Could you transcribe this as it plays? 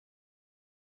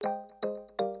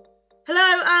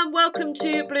and welcome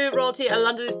to Blue Royalty, a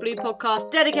London is Blue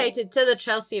podcast dedicated to the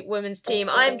Chelsea women's team.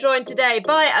 I am joined today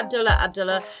by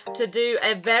Abdullah to do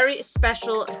a very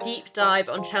special deep dive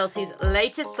on Chelsea's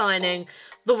latest signing,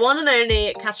 the one and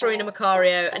only Caterina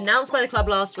Macario, announced by the club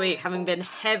last week, having been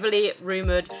heavily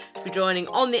rumoured to be joining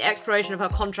on the expiration of her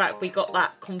contract. We got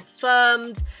that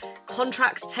confirmed.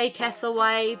 Contracts taketh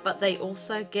away, but they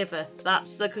also giveth.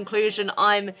 That's the conclusion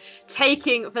I'm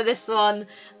taking for this one.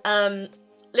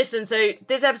 Listen, so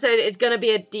this episode is going to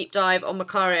be a deep dive on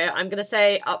Macario. I'm going to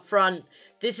say up front,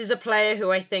 this is a player who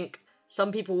I think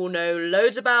some people will know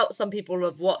loads about. Some people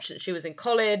have watched since she was in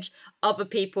college. Other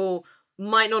people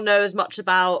might not know as much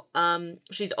about.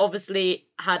 She's obviously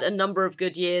had a number of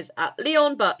good years at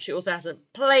Lyon, but she also hasn't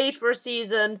played for a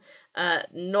season.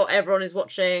 Not everyone is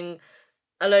watching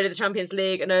a load of the Champions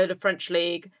League, a load of French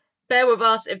League. Bear with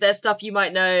us if there's stuff you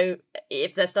might know,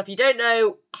 if there's stuff you don't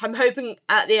know. I'm hoping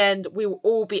at the end we will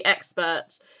all be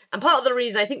experts. And part of the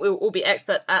reason I think we will all be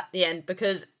experts at the end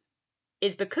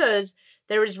is because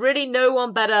there is really no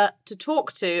one better to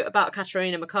talk to about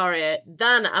Caterina Macario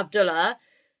than Abdullah,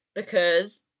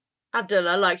 because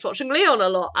Abdullah likes watching Lyon a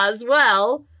lot as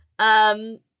well.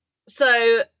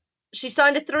 So she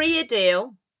signed a 3-year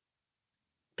deal.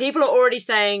 People are already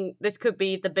saying this could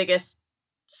be the biggest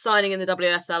signing in the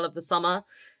WSL of the summer.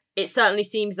 It certainly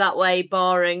seems that way,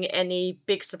 barring any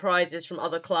big surprises from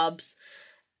other clubs.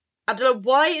 Abdullah,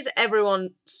 why is everyone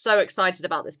so excited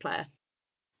about this player?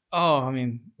 Oh, I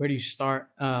mean, where do you start?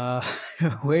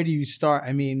 Where do you start?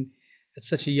 I mean, at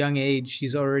such a young age,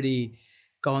 she's already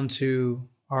gone to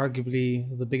arguably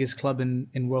the biggest club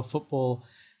in world football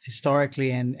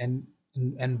historically and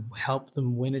helped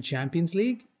them win a Champions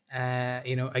League,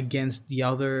 against the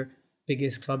other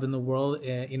biggest club in the world,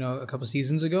 a couple of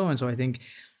seasons ago. And so I think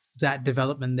that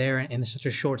development there in such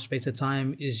a short space of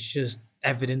time is just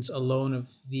evidence alone of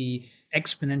the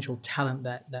exponential talent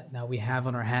that now we have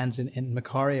on our hands in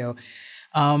Macario.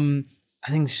 I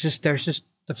think there's just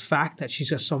the fact that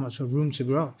she's got so much room to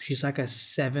grow. She's like a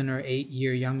 7 or 8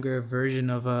 year younger version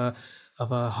of a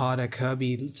Hada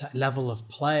Kirby level of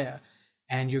player,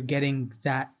 and you're getting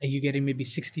maybe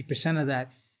 60% of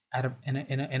that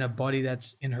in a body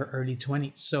that's in her early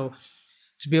 20s. So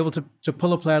to be able to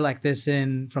pull a player like this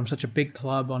in from such a big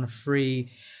club on a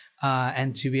free,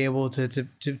 and to be able to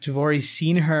have already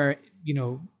seen her,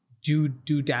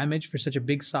 do damage for such a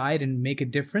big side and make a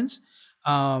difference,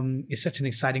 is such an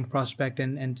exciting prospect.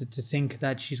 And to think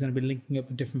that she's going to be linking up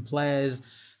with different players,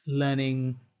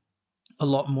 learning a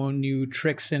lot more new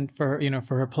tricks for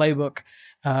her playbook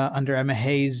under Emma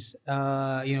Hayes,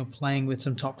 playing with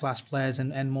some top class players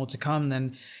and more to come,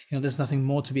 then there's nothing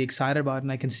more to be excited about.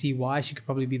 And I can see why she could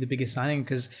probably be the biggest signing,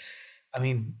 because I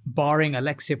mean, barring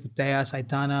Alexia Putellas,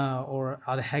 Aitana, or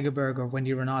Ada Hegerberg or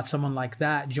Wendy Renard, someone like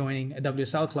that joining a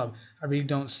WSL club, I really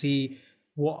don't see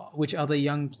which other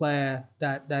young player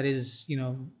that is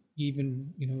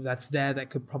that's there that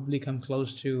could probably come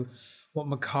close to what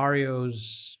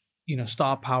Macario's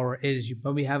star power is. You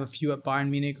probably have a few at Bayern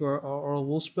Munich or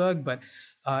Wolfsburg, but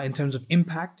in terms of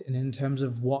impact and in terms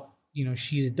of what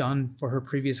she's done for her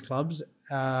previous clubs,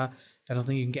 I don't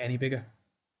think you can get any bigger.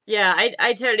 Yeah,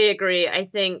 I totally agree. I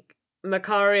think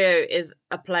Macario is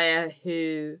a player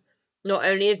who not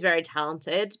only is very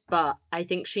talented, but I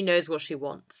think she knows what she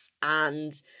wants.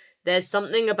 And there's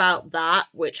something about that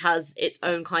which has its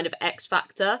own kind of X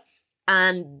factor.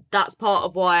 And that's part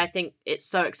of why I think it's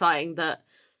so exciting that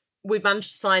we've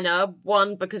managed to sign her.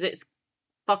 One, because it's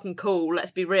fucking cool,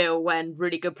 let's be real, when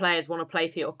really good players want to play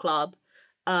for your club.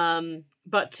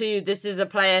 But two, this is a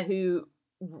player who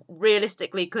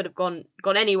realistically could have gone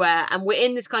anywhere, and we're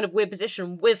in this kind of weird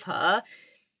position with her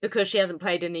because she hasn't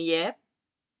played in a year.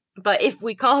 But if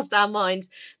we cast our minds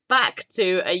back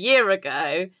to a year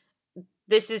ago,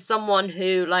 this is someone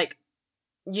who,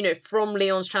 from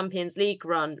Lyon's Champions League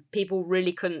run, people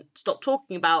really couldn't stop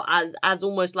talking about as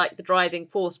almost like the driving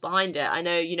force behind it. I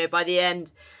know, by the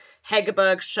end,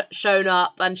 Hegerberg shown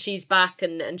up and she's back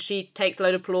and she takes a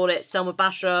load of plaudits. Selma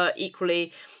Basha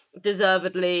equally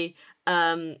deservedly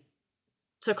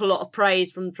took a lot of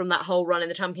praise from that whole run in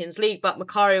the Champions League, but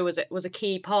Macario was a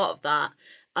key part of that.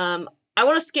 I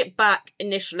want to skip back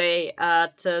initially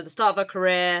to the start of her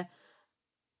career.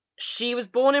 She was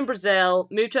born in Brazil,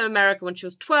 moved to America when she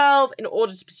was 12 in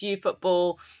order to pursue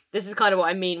football. This is kind of what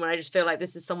I mean when I just feel like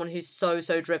this is someone who's so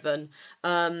driven.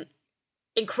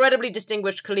 Incredibly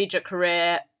distinguished collegiate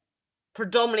career,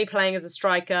 predominantly playing as a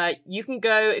striker. You can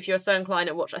go, if you're so inclined,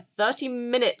 and watch a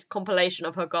 30-minute compilation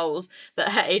of her goals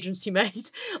that her agency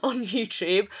made on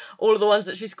YouTube. All of the ones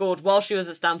that she scored while she was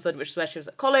at Stanford, which is where she was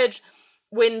at college.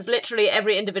 wins literally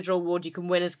every individual award you can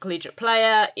win as a collegiate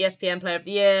player. ESPN Player of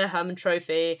the Year, Herman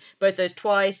Trophy, both those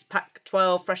twice,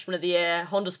 Pac-12 Freshman of the Year,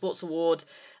 Honda Sports Award,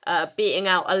 beating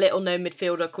out a little-known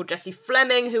midfielder called Jesse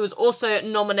Fleming, who was also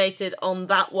nominated on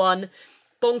that one.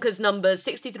 Bonkers numbers,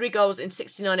 63 goals in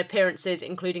 69 appearances,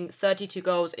 including 32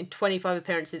 goals in 25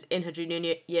 appearances in her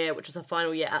junior year, which was her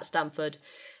final year at Stanford.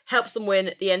 Helps them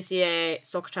win the NCAA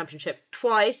Soccer Championship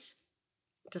twice.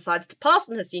 Decided to pass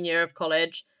in her senior year of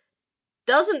college.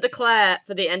 Doesn't declare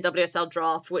for the NWSL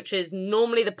draft, which is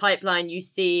normally the pipeline you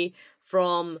see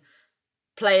from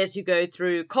players who go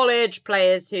through college,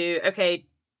 players who, okay,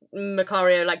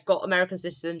 Macario got American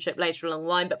citizenship later along the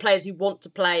line, but players who want to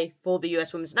play for the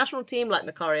US women's national team, like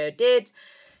Macario did.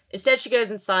 Instead, she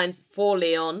goes and signs for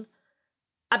Lyon.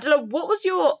 Abdullah, what was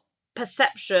your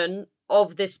perception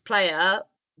of this player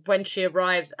when she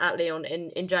arrives at Lyon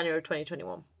in January of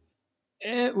 2021?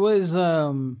 It was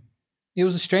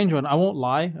a strange one. I won't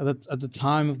lie. At the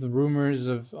time of the rumors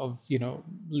of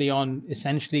Lyon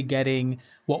essentially getting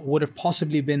what would have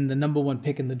possibly been the number one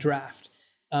pick in the draft.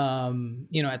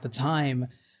 At the time,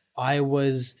 I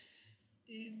wouldn't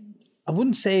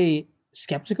say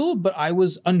skeptical, but I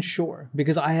was unsure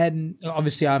because I hadn't.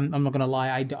 Obviously, I'm not gonna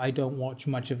lie. I don't watch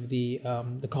much of the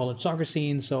college soccer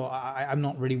scene, so I'm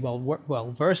not really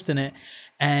well versed in it.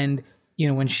 And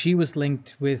when she was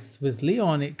linked with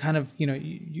Lyon, it kind of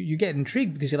you get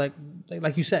intrigued because you're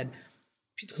like you said,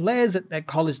 players at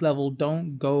college level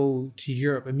don't go to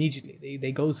Europe immediately.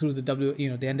 They go through the the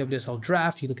NWSL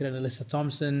draft. You look at Alyssa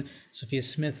Thompson, Sophia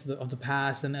Smith of the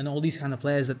past, and all these kind of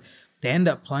players that they end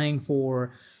up playing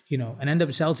for an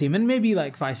NWSL team, and maybe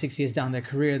 5-6 years down their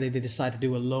career, they decide to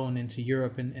do a loan into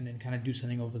Europe and then kind of do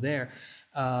something over there.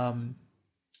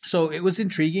 So it was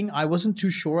intriguing. I wasn't too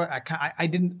sure. I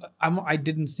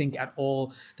didn't think at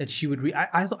all that she would.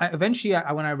 I thought eventually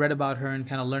when I read about her and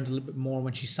kind of learned a little bit more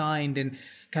when she signed and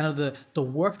kind of the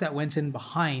work that went in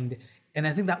behind, and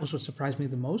I think that was what surprised me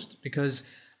the most because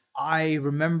I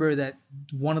remember that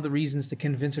one of the reasons to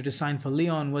convince her to sign for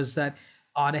Lyon was that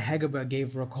Ade Hegerberg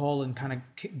gave her a call and kind of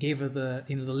gave her the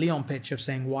Lyon pitch of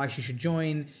saying why she should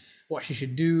join, what she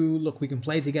should do. Look, we can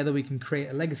play together, we can create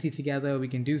a legacy together, we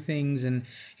can do things, and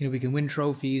we can win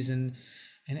trophies and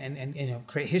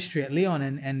create history at Lyon.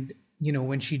 And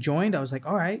when she joined, I was like,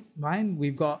 all right, fine,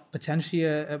 we've got potentially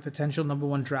a potential number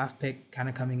one draft pick kind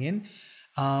of coming in.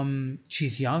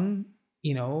 She's young,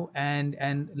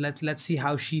 and let's see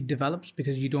how she develops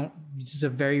because this is a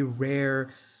very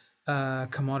rare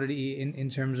commodity in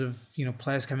terms of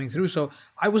players coming through. So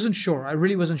I wasn't sure. I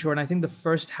really wasn't sure. And I think the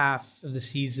first half of the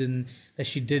season that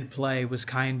she did play was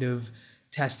kind of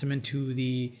testament to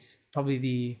the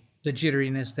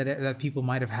jitteriness that people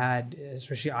might have had,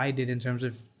 especially I did, in terms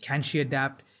of can she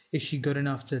adapt? Is she good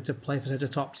enough to play for such a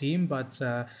top team? But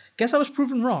guess I was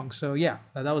proven wrong. So yeah,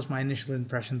 that was my initial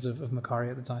impressions of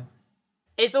Macario at the time.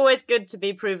 It's always good to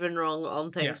be proven wrong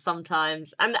on things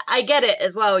sometimes. And I get it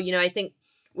as well. I think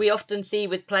we often see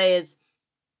with players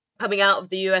coming out of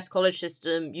the US college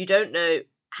system, you don't know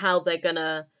how they're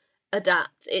gonna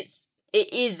adapt. It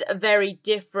is a very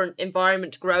different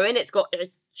environment to grow in. It's got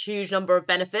a huge number of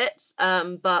benefits.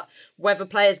 But whether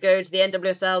players go to the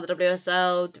NWSL, the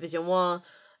WSL, Division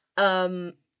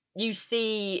 1, you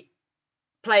see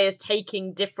players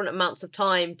taking different amounts of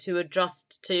time to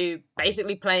adjust to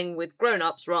basically playing with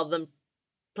grown-ups rather than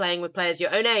playing with players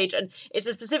your own age. And it's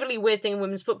a specifically weird thing in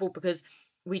women's football because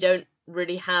we don't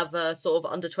really have a sort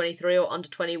of under 23 or under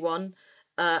 21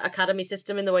 academy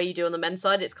system in the way you do on the men's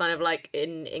side. It's kind of like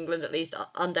in England, at least,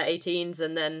 under 18s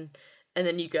and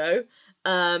then you go.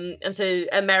 And so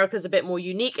America's a bit more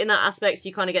unique in that aspect. So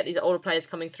you kind of get these older players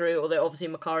coming through, although obviously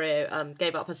Macario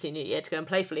gave up her senior year to go and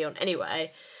play for Lyon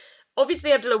anyway.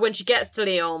 Obviously, Abdullah, when she gets to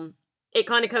Lyon, it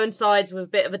kind of coincides with a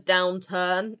bit of a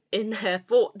downturn in their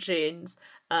fortunes.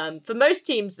 For most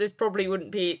teams, this probably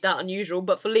wouldn't be that unusual,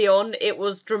 but for Lyon, it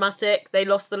was dramatic. They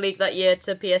lost the league that year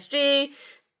to PSG.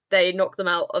 They knocked them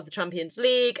out of the Champions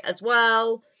League as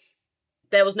well.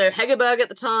 There was no Hegerberg at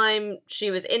the time. She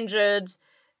was injured.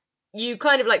 You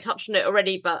kind of touched on it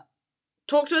already, but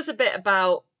talk to us a bit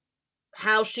about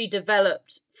how she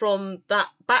developed from that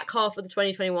back half of the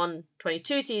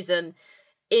 2021-22 season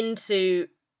into...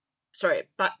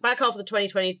 back half of the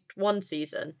 2021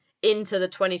 season into the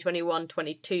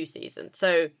 2021-22 season.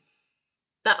 So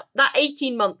that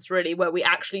 18 months really where we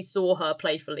actually saw her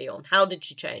play for Lyon. How did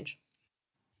she change?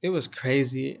 It was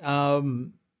crazy. I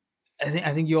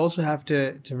think you also have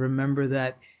to remember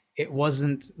that it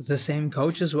wasn't the same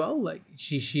coach as well.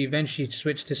 She eventually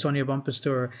switched to Sonia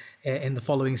Bumpastor in the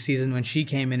following season when she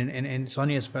came in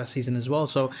Sonia's first season as well.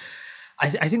 So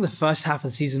I think the first half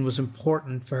of the season was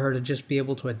important for her to just be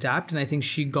able to adapt, and I think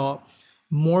she got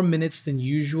more minutes than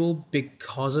usual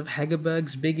because of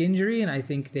Hegerberg's big injury, and I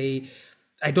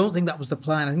don't think that was the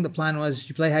plan. I think the plan was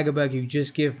you play Hegerberg, you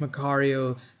just give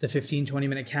Macario the 15,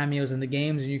 20-minute cameos in the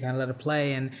games, and you kind of let her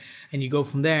play, and you go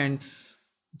from there. And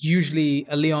usually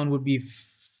a Leon would be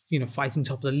fighting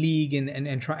top of the league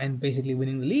and try and basically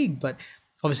winning the league, but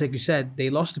obviously, like you said, they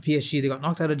lost to PSG. They got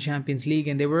knocked out of the Champions League,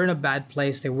 and they were in a bad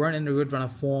place. They weren't in a good run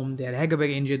of form. They had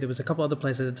Hegerberg injured. There was a couple other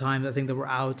players at the time I think that were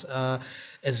out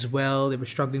as well. They were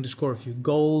struggling to score a few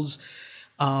goals.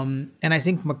 And I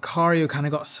think Macario kind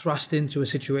of got thrust into a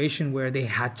situation where they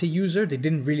had to use her. They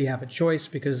didn't really have a choice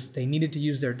because they needed to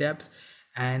use their depth.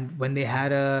 And when they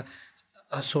had a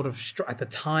sort of, at the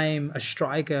time, a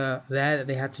striker there that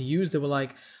they had to use, they were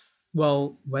like,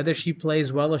 well, whether she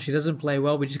plays well or she doesn't play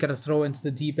well, we just got to throw her into the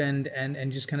deep end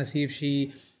and just kind of see if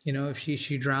she, if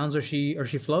she drowns or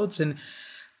she floats. And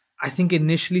I think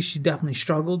initially she definitely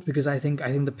struggled because I think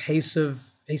the pace of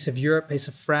Europe, pace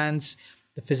of France,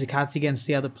 the physicality against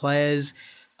the other players,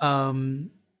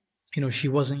 she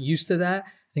wasn't used to that.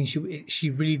 I think she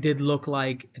really did look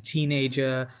like a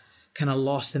teenager, kind of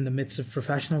lost in the midst of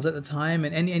professionals at the time.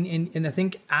 And I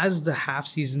think as the half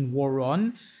season wore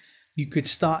on, you could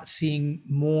start seeing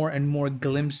more and more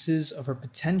glimpses of her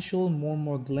potential, more and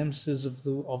more glimpses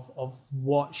of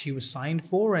what she was signed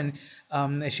for, and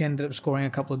she ended up scoring a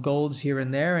couple of goals here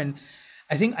and there. And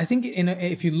I think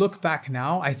if you look back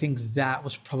now, I think that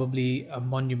was probably a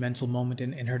monumental moment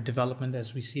in her development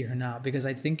as we see her now. Because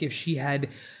I think if she had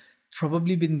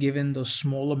probably been given those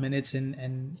smaller minutes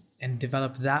and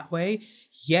developed that way,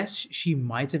 yes, she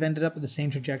might have ended up at the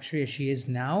same trajectory as she is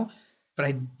now. But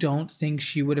I don't think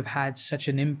she would have had such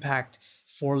an impact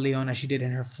for Lyon as she did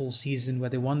in her full season where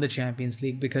they won the Champions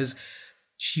League, because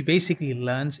she basically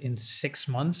learns in 6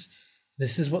 months,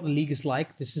 this is what the league is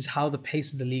like. This is how the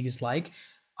pace of the league is like.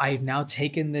 I've now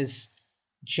taken this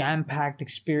jam-packed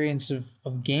experience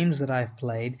of games that I've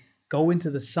played, go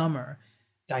into the summer,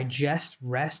 digest,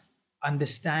 rest,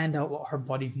 understand what her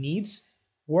body needs,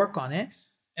 work on it,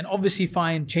 and obviously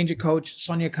change a coach.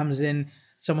 Sonia comes in,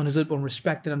 someone who's a little more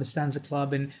respected, understands the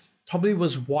club, and probably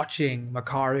was watching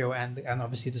Macario and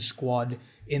obviously the squad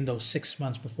in those 6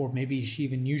 months before maybe she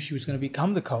even knew she was going to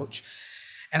become the coach.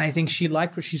 And I think she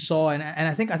liked what she saw, and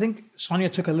I think Sonia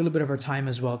took a little bit of her time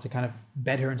as well to kind of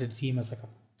bed her into the team as like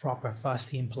a proper first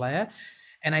team player.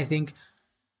 And I think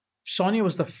Sonia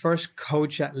was the first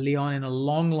coach at Lyon in a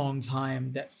long, long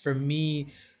time that for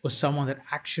me was someone that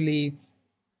actually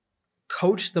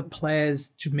coached the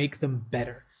players to make them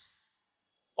better.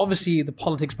 Obviously, the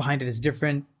politics behind it is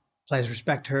different. Players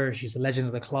respect her. She's a legend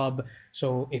of the club.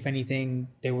 So if anything,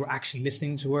 they were actually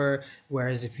listening to her.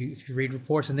 Whereas if you read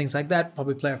reports and things like that,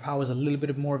 probably player power is a little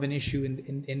bit more of an issue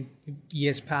in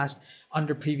years past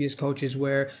under previous coaches,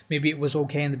 where maybe it was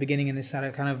okay in the beginning and it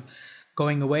started kind of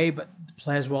going away, but the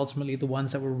players were ultimately the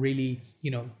ones that were really,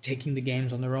 taking the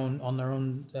games on their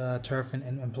own turf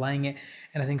and playing it.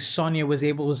 And I think Sonia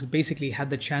was basically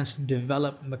had the chance to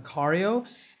develop Macario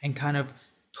and kind of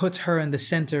put her in the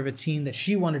center of a team that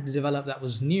she wanted to develop that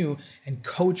was new and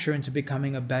coach her into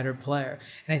becoming a better player.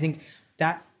 And I think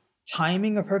that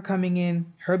timing of her coming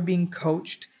in, her being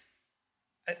coached,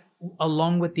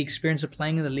 along with the experience of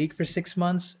playing in the league for 6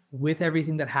 months with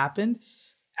everything that happened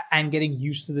and getting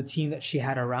used to the team that she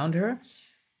had around her,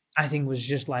 I think was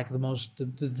just like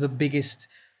the biggest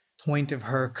point of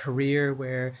her career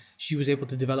where she was able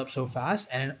to develop so fast.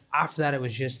 And after that, it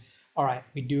was just, all right,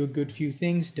 we do a good few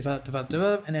things, develop.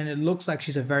 And then it looks like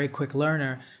she's a very quick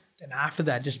learner. And after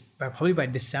that, probably by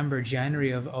December,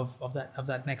 January of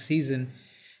that next season,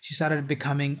 she started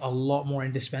becoming a lot more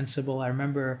indispensable. I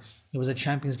remember there was a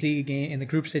Champions League game in the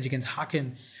group stage against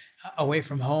Haken away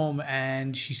from home.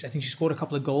 And I think she scored a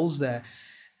couple of goals there.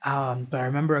 But I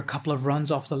remember a couple of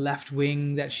runs off the left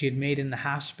wing that she had made in the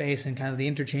half space and kind of the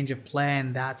interchange of play.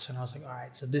 And that's when I was like, all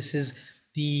right, so this is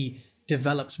the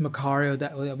developed Macario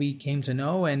that we came to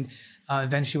know. And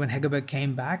eventually when Hegerberg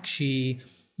came back,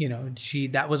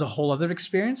 that was a whole other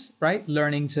experience, right?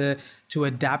 Learning to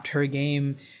adapt her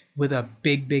game with a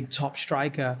big top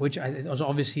striker, which was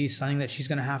obviously something that she's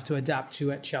going to have to adapt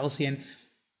to at Chelsea. And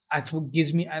that's what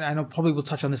gives me, and I know probably we'll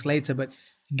touch on this later, but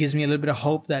it gives me a little bit of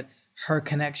hope that her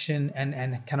connection and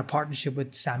kind of partnership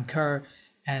with Sam Kerr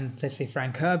and let's say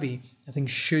Frank Kirby, I think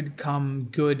should come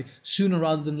good sooner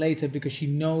rather than later, because she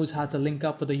knows how to link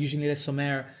up with the Eugenie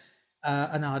Sommer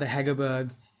and now the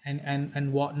Hegerberg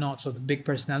and whatnot. So the big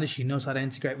personality, she knows how to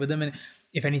integrate with them. And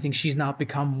if anything, she's now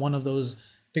become one of those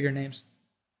bigger names.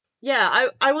 Yeah,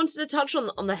 I wanted to touch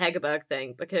on the Hegerberg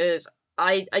thing because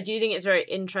I do think it's very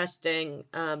interesting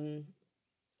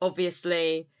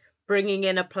obviously bringing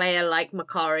in a player like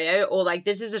Macario, or like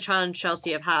this is a challenge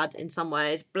Chelsea have had in some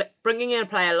ways, bringing in a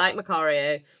player like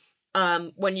Macario,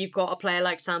 when you've got a player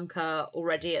like Sam Kerr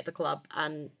already at the club,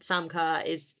 and Sam Kerr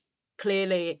is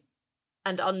clearly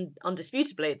and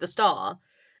undisputably the star.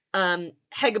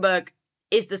 Hegerberg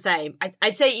is the same.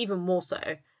 I'd say even more so.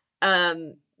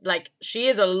 Like she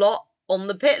is a lot on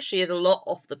the pitch, she is a lot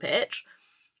off the pitch.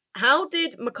 How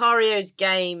did Macario's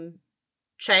game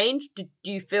change? Do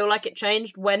you feel like it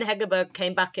changed when Hegerberg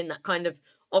came back in that kind of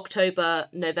October,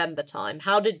 November time?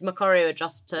 How did Macario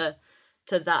adjust to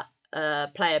that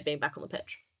player being back on the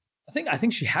pitch? I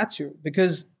think she had to,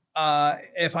 because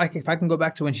if I can go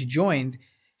back to when she joined,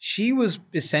 she was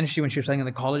essentially, when she was playing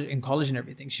in college and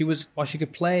everything, she was, while she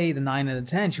could play the 9 and the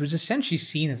 10, she was essentially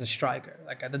seen as a striker.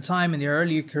 Like at the time in the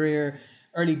early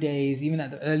days, even at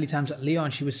the early times at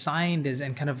Lyon, she was signed as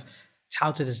and kind of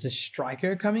touted as the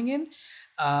striker coming in.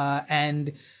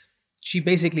 And she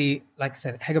basically, like I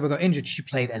said, Hegerberg got injured, she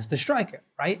played as the striker,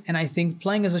 right? And I think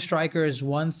playing as a striker is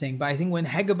one thing, but I think when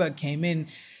Hegerberg came in,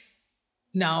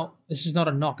 now, this is not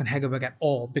a knock on Hegerberg at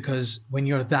all, because when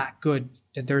you're that good,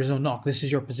 there is no knock. This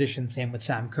is your position, same with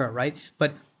Sam Kerr, right?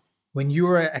 But when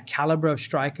you're a caliber of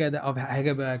striker of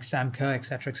Hegerberg, Sam Kerr,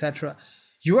 etc.,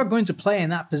 you are going to play in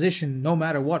that position no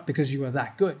matter what, because you are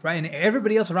that good, right? And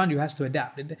everybody else around you has to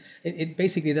adapt. It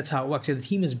basically, that's how it works. The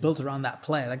team is built around that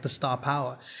player, like the star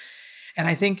power. And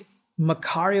I think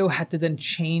Macario had to then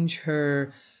change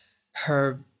her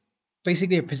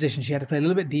basically her position. She had to play a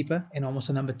little bit deeper in almost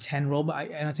a number 10 role, but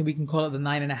I think we can call it the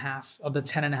 9.5 or the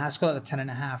 10.5. Let's call it the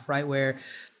 10.5, right? Where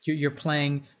you're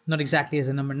playing not exactly as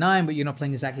a number 9, but you're not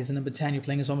playing exactly as a number 10. You're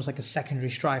playing as almost like a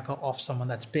secondary striker off someone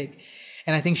that's big.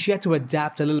 And I think she had to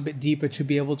adapt a little bit deeper to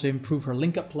be able to improve her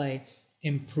link-up play,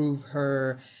 improve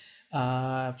her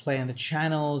play on the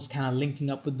channels, kind of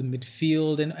linking up with the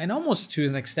midfield, and almost to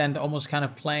an extent, almost kind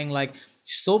of playing like,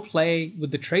 still play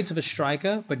with the traits of a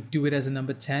striker, but do it as a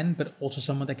number 10, but also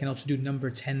someone that can also do number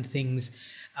 10 things.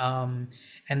 And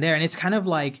it's kind of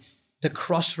like the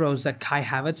crossroads that Kai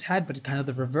Havertz had, but kind of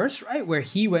the reverse, right? Where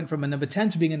he went from a number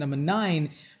 10 to being a number 9,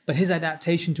 but his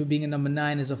adaptation to being a number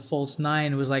 9 as a false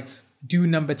 9 was like, do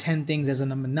number 10 things as a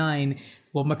number 9.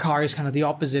 Well, Macario is kind of the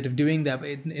opposite of doing that. But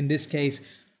in this case,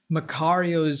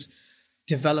 Macario's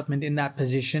development in that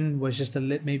position was just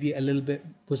maybe a little bit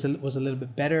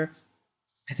better.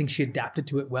 I think she adapted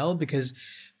to it well, because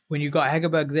when you got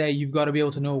Hegerberg there, you've got to be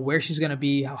able to know where she's going to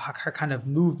be, her kind of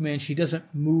movement. She doesn't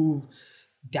move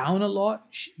down a lot,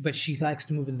 but she likes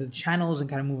to move into the channels and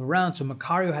kind of move around. So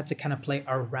Macario had to kind of play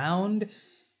around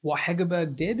what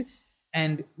Hegerberg did.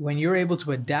 And when you're able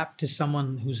to adapt to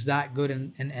someone who's that good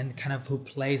and kind of who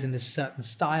plays in this certain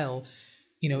style,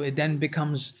 it then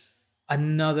becomes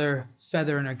another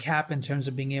feather in her cap in terms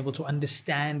of being able to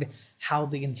understand how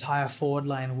the entire forward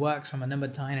line works from a number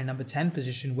 9 and number 10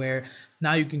 position, where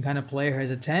now you can kind of play her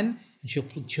as a 10 and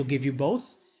she'll give you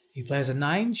both. You play as a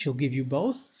 9, she'll give you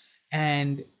both.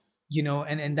 And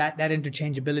and that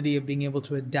interchangeability of being able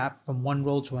to adapt from one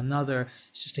role to another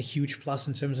is just a huge plus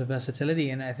in terms of versatility.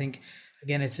 And I think,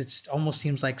 again, it's almost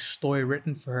seems like story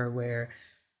written for her, where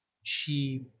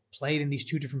she played in these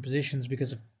two different positions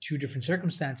because of two different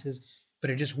circumstances, but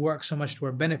it just worked so much to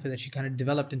her benefit that she kind of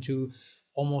developed into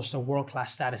almost a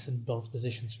world-class status in both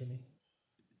positions for me.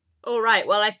 All right.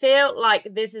 Well, I feel like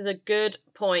this is a good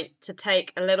point to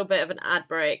take a little bit of an ad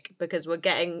break, because we're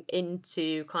getting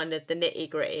into kind of the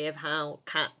nitty-gritty of how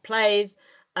Kat plays.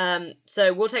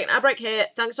 So we'll take an ad break here.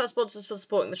 Thanks to our sponsors for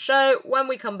supporting the show. When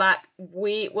we come back,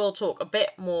 we will talk a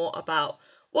bit more about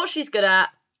what she's good at,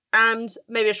 and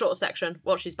maybe a shorter section,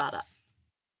 what she's bad at.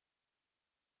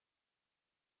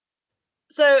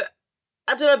 So,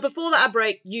 Abdullah, before the ad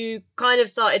break, you kind of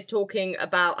started talking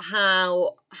about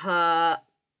how her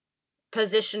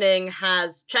positioning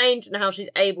has changed and how she's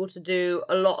able to do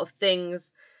a lot of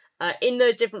things in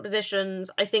those different positions.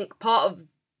 I think part of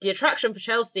the attraction for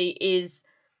Chelsea is,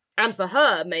 and for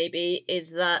her maybe,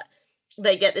 is that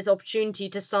they get this opportunity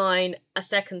to sign a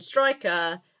second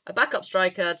striker, a backup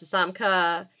striker to Sam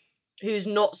Kerr, who's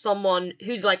not someone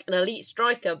who's like an elite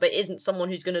striker, but isn't someone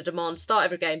who's going to demand start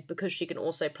every game, because she can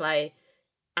also play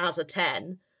as a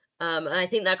 10. And I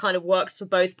think that kind of works for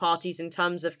both parties in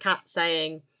terms of Kat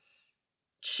saying,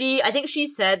 I think she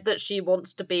said that she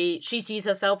sees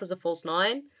herself as a false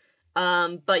 9.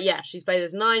 But yeah, she's played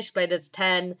as 9, she's played as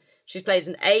 10, she's played as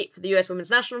an 8 for the US women's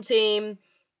national team.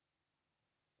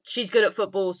 She's good at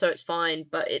football, so it's fine,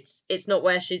 but it's not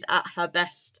where she's at her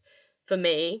best for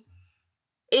me.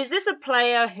 Is this a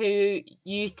player who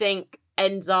you think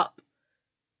ends up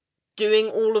doing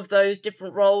all of those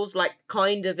different roles, like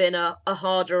kind of in a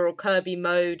harder or Kirby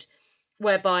mode,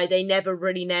 whereby they never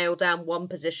really nail down one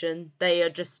position. They are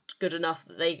just good enough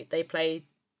that they play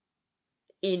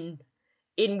in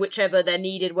whichever they're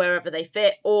needed, wherever they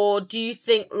fit? Or do you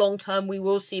think long term we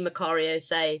will see Macario,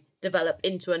 say, develop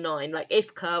into a 9? Like,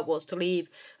 if Kerr was to leave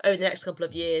over the next couple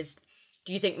of years,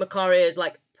 do you think Macario is,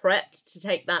 like, prepped to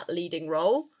take that leading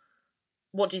role?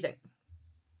 What do you think?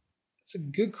 It's a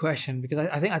good question, because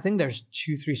I think there's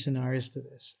 2-3 scenarios to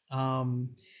this.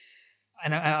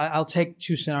 And I'll take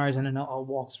 2 scenarios and then I'll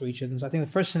walk through each of them. So I think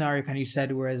the first scenario, kind of you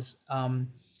said, whereas,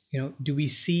 do we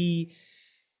see,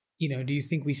 do you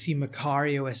think we see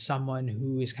Macario as someone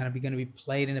who is kind of going to be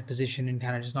played in a position and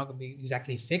kind of just not going to be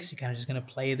exactly fixed? You're kind of just going to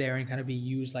play there and kind of be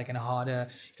used like in a harder,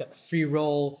 you got the free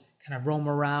roll, kind of roam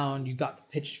around, you got the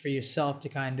pitch for yourself to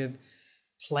kind of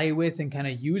play with and kind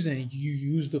of use, and you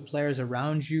use the players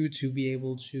around you to be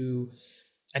able to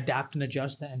adapt and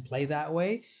adjust and play that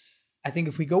way. I think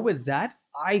if we go with that,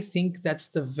 I think that's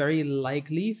the very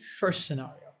likely first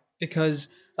scenario, because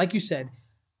like you said,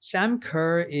 Sam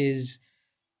Kerr is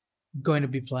going to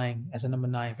be playing as a number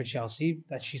 9 for Chelsea.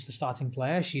 That she's the starting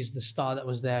player. She's the star that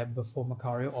was there before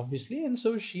Macario, obviously, and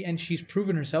so she's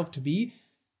proven herself to be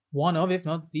one of, if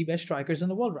not the best strikers in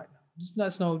the world right now.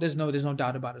 There's no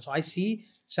doubt about it. So I see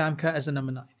Sam Kerr as the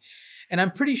number 9, and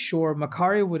I'm pretty sure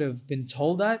Macario would have been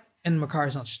told that. And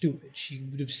Macario's not stupid. She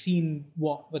would have seen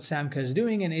what Sam Kerr is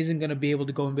doing and isn't going to be able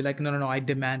to go and be like, no, I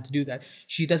demand to do that.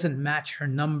 She doesn't match her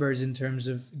numbers in terms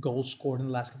of goals scored in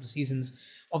the last couple of seasons,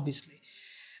 obviously.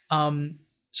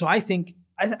 So I think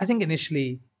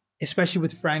initially, especially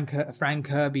with Frank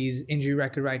Kirby's injury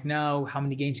record right now, how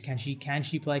many games can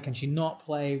she play? Can she not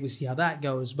play? We'll see how that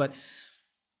goes. But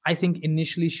I think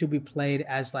initially she'll be played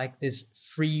as like this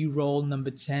free role number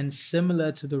 10,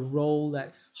 similar to the role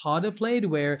that Harder played,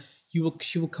 where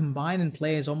she will combine and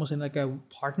play as almost in like a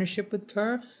partnership with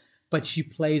Kerr, but she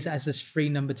plays as this free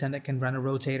number 10 that can run and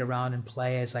rotate around and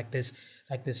play as like this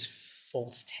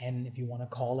false 10, if you want to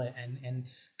call it, and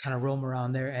kind of roam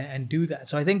around there and do that.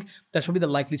 So I think that's probably the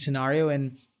likely scenario,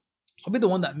 and probably the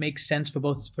one that makes sense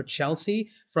for Chelsea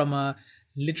from a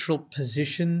literal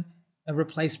position, a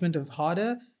replacement of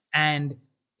Harder, and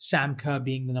Sam Kerr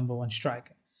being the number 1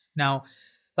 striker. Now,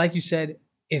 like you said,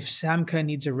 if Sam Kerr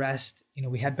needs a rest,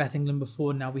 we had Beth England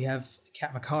before, now we have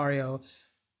Kat Macario.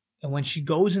 And when she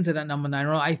goes into that number 9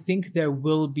 role, I think there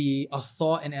will be a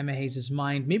thought in Emma Hayes'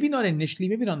 mind, maybe not initially,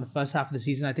 maybe not in the first half of the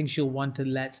season. I think she'll want to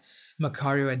let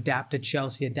Macario adapt to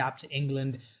Chelsea, adapt to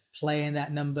England, play in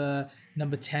that number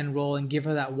 10 role and give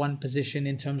her that one position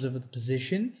in terms of the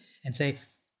position and say,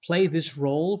 play this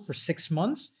role for 6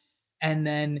 months. And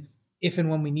then if and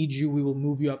when we need you, we will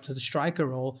move you up to the striker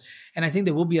role. And I think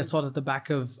there will be a thought at the back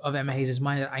of Emma Hayes'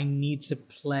 mind that I need to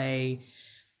play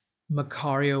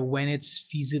Macario when it's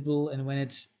feasible and when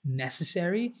it's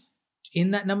necessary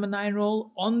in that number 9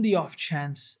 role, on the off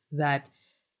chance that,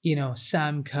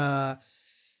 Sam Kerr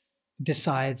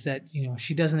decides that,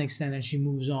 she doesn't extend and she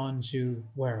moves on to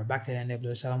wherever, back to the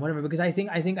NWSL and whatever. Because I think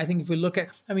if we look at,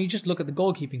 you just look at the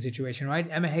goalkeeping situation, right?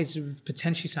 Emma Hayes is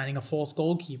potentially signing a false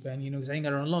goalkeeper and, saying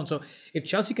her on loan. So if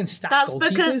Chelsea can stack that's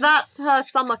because that's her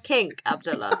summer kink,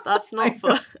 Abdullah. That's not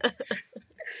for...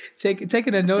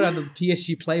 Taking a note out of the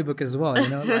PSG playbook as well,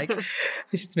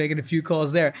 just making a few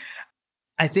calls there.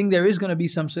 I think there is going to be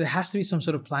there has to be some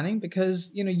sort of planning, because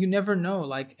you never know.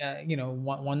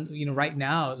 Right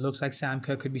now it looks like Sam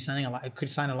Kerr could sign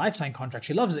a lifetime contract.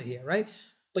 She loves it here, right?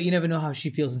 But you never know how she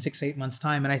feels in 6-8 months'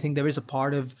 time. And I think there is a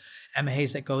part of Emma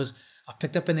Hayes that goes, I've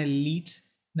picked up an elite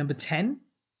number 10,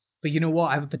 but you know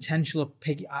what? I've potentially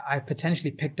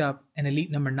picked up an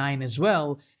elite number 9 as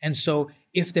well. And so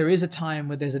if there is a time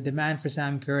where there's a demand for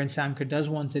Sam Kerr and Sam Kerr does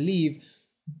want to leave,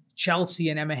 Chelsea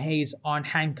and Emma Hayes aren't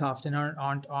handcuffed and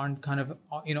aren't kind of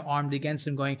armed against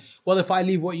them, going, well, if I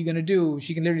leave, what are you going to do?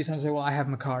 She can literally say, well, I have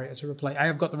Macario to replace. I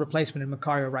have got the replacement in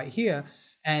Macario right here,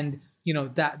 and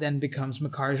that then becomes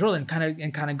Macario's role and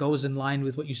kind of goes in line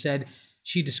with what you said.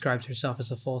 She describes herself as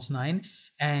a false 9,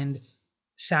 and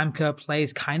Sam Kerr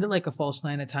plays kind of like a false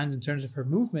 9 at times in terms of her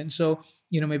movement. So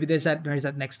maybe there's that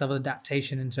next level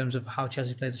adaptation in terms of how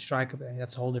Chelsea plays a striker. But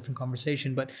that's a whole different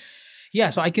conversation. But yeah,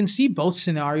 so I can see both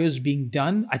scenarios being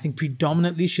done. I think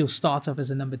predominantly she'll start off as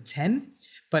a number 10,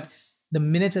 but the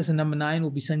minutes as a number 9 will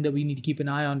be something that we need to keep an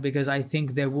eye on, because I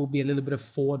think there will be a little bit of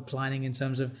forward planning in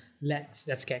terms of let's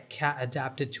get Kat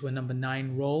adapted to a number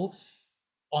 9 role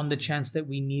on the chance that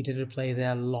we need her to play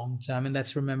there long term. And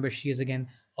let's remember, she is again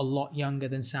a lot younger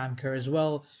than Sam Kerr as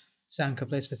well. Sam Kerr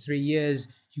plays for 3 years.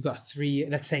 You got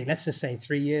let's just say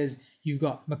 3 years. You've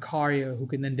got Macario, who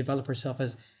can then develop herself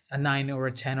as a 9 or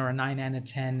a 10 or a 9 and a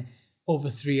 10 over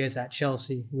 3 years at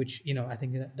Chelsea, which I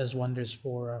think that does wonders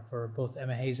for both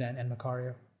Emma Hayes and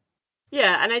Macario.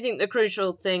 Yeah, and I think the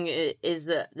crucial thing is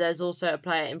that there's also a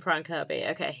player in Fran Kirby.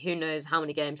 Okay, who knows how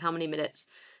many games, how many minutes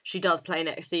she does play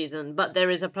next season, but there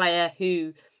is a player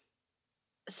who,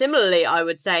 similarly, I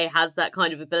would say, has that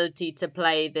kind of ability to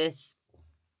play this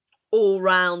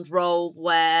all-round role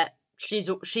where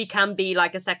she can be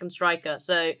like a second striker.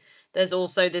 So there's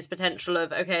also this potential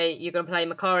of, okay, you're going to play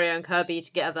Macario and Kirby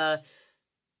together.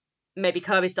 Maybe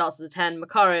Kirby starts at the 10,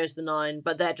 Macario is the 9,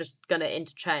 but they're just going to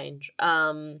interchange.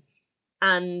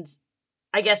 And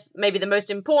I guess maybe the most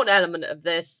important element of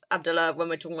this, Abdullah, when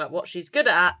we're talking about what she's good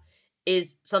at,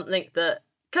 is something that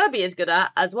Kirby is good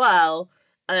at as well,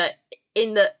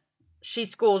 in that she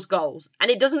scores goals. And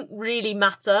it doesn't really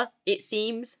matter, it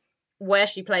seems, where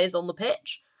she plays on the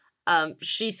pitch.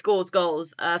 She scores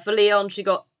goals. For Lyon, she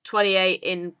got 28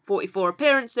 in 44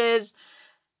 appearances.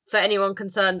 For anyone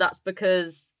concerned, that's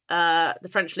because the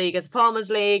French league is a farmers'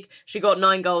 league. She got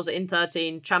 9 goals in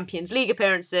 13 Champions League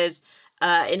appearances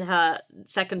in her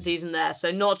second season there.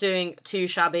 So not doing too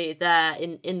shabby there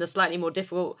in the slightly more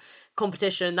difficult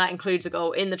competition. That includes a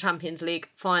goal in the Champions League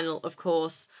final, of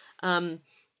course.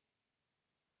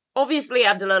 Obviously,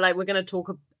 Abdullah, like, we're going to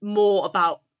talk more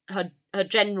about her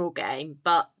general game,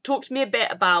 but talk to me a bit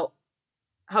about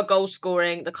her goal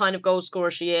scoring, the kind of goal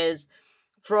scorer she is.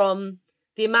 From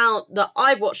the amount that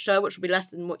I've watched her, which will be less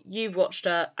than what you've watched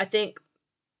her, I think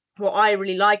what I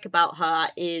really like about her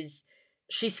is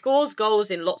she scores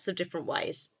goals in lots of different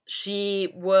ways. She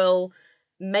will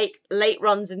make late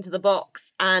runs into the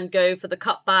box and go for the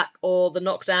cutback or the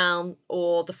knockdown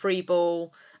or the free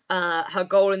ball. Her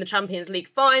goal in the Champions League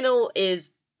final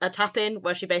is a tap in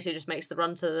where she basically just makes the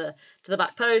run to the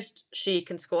back post. She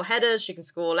can score headers. She can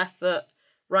score left foot,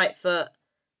 right foot.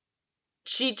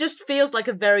 She just feels like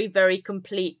a very, very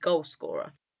complete goal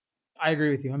scorer. I agree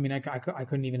with you. I mean, I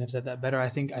couldn't even have said that better. I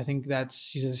think that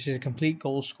she's a complete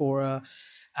goal scorer.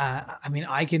 I mean,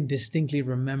 I can distinctly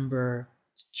remember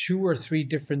 2 or 3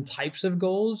 different types of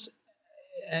goals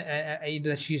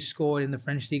that she's scored in the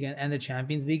French league and the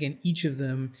Champions League, and each of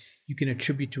them you can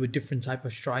attribute to a different type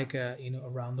of striker,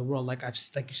 around the world. Like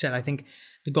you said, I think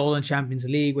the goal in Champions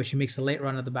League where she makes the late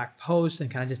run at the back post and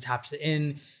kind of just taps it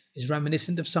in is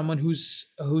reminiscent of someone who's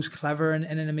clever and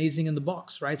amazing in the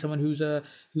box, right? Someone who's a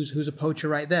poacher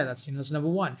right there. That's number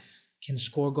one. Can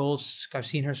score goals. I've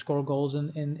seen her score goals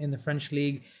in the French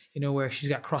league, where she's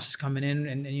got crosses coming in,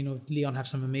 and Lyon have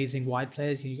some amazing wide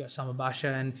players. You got Sama Basha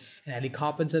and Ellie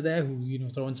Carpenter there who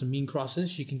throw in some mean crosses.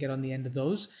 She can get on the end of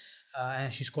those,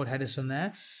 and she scored headers from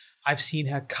there. I've seen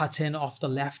her cut in off the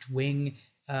left wing,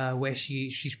 where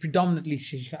she's predominantly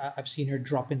I've seen her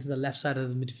drop into the left side of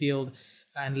the midfield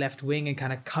and left wing and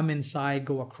kind of come inside,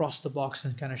 go across the box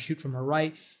and kind of shoot from her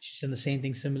right. She's done the same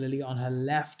thing similarly on her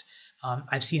left.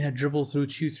 I've seen her dribble through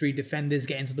 2-3 defenders,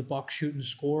 get into the box, shoot and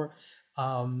score.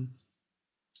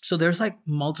 So there's like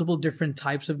multiple different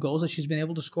types of goals that she's been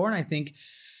able to score. And I think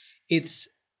it's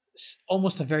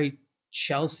almost a very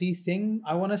Chelsea thing,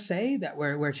 I want to say, that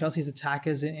where Chelsea's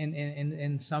attackers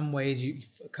in some ways,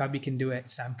 Kirby can do it.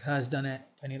 Sam Kerr's done it.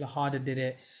 Pernilla Harder did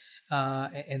it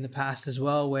in the past as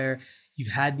well, where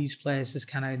you've had these players, this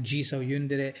kind of Ji So-yoon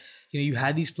did it. You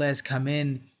had these players come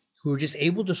in who are just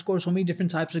able to score so many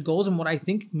different types of goals. And what I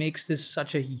think makes this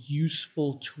such a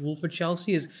useful tool for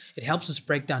Chelsea is it helps us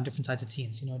break down different types of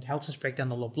teams. It helps us break down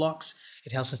the low blocks.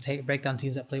 It helps us break down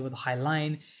teams that play with a high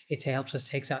line. It helps us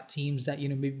take out teams that,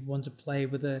 maybe want to play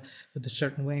with a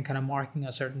certain way and kind of marking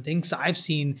out certain things. So I've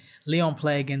seen Lyon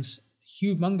play against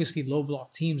humongously low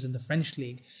block teams in the French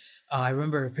league. I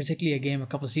remember particularly a game a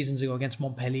couple of seasons ago against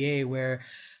Montpellier where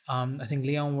I think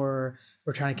Lyon were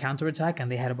trying to counterattack, and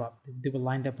they were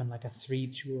lined up in like a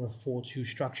 3-2 or a 4-2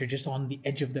 structure just on the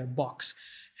edge of their box.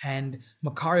 And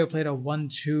Macario played a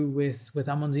 1-2 with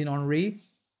Amandine Henry,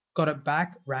 got it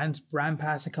back, ran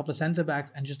past a couple of centre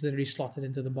backs, and just literally slotted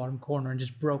into the bottom corner and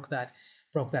just broke that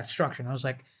structure. And I was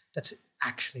like, that's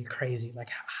actually crazy. Like,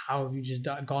 how have you just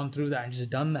gone through that and just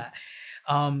done that?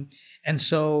 And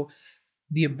so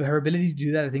her ability to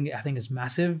do that, I think is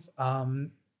massive.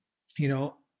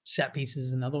 Set pieces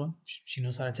is another one. She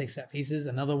knows how to take set pieces.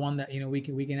 Another one that we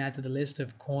can add to the list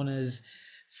of corners,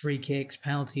 free kicks,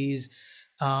 penalties.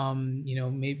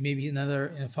 Maybe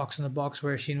another fox in the box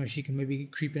where she can maybe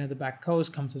creep in at the back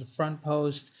post, come to the front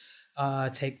post,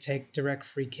 take direct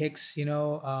free kicks. With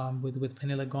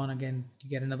Pernilla gone again,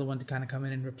 you get another one to kind of come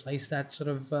in and replace that sort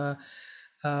of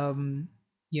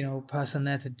person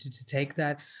there to take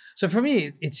that. So for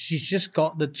me, she's just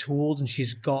got the tools, and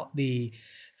she's got,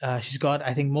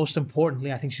 I think most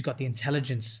importantly, I think she's got the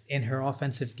intelligence in her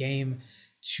offensive game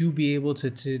to be able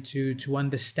to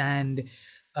understand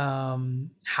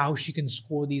how she can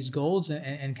score these goals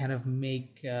and kind of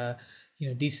make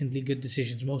decently good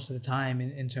decisions most of the time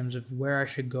in terms of where I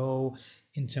should go,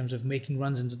 in terms of making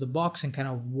runs into the box, and kind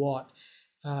of what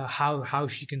how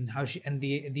she can how she and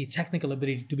the technical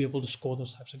ability to be able to score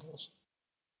those types of goals.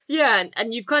 Yeah,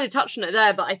 and you've kind of touched on it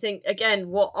there, but I think, again,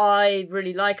 what I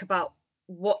really like about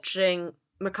watching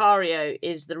Macario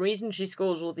is the reason she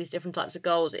scores all these different types of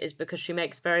goals is because she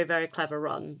makes very, very clever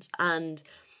runs. And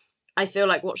I feel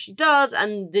like what she does,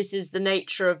 and this is the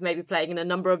nature of maybe playing in a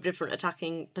number of different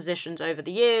attacking positions over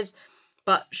the years,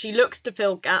 but she looks to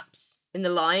fill gaps in the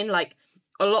line. Like,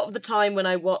 a lot of the time when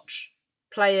I watch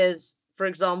players, for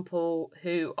example,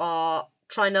 who are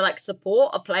trying to like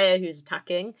support a player who's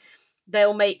attacking,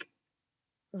 they'll make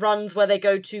runs where they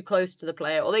go too close to the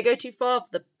player or they go too far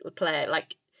for the player.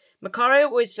 Like, Macario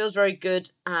always feels very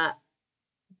good at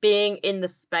being in the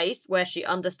space where she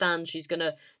understands she's going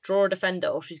to draw a defender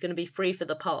or she's going to be free for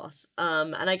the pass.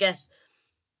 And I guess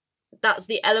that's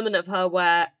the element of her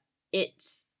where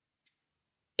it's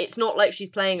it's not like she's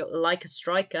playing like a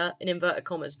striker in inverted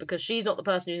commas, because she's not the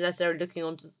person who's necessarily looking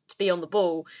on to be on the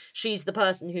ball. She's the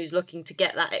person who's looking to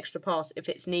get that extra pass if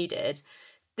it's needed.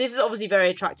 This is obviously very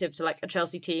attractive to like a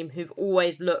Chelsea team who've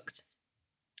always looked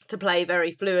to play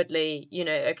very fluidly.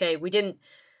 Okay, we didn't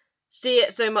see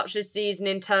it so much this season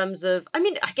in terms of, I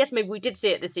mean, I guess maybe we did see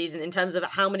it this season in terms of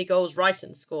how many goals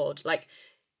Brighton scored. Like,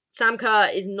 Sam Kerr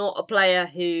is not a player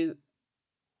who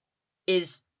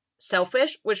is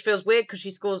selfish, which feels weird because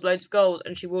she scores loads of goals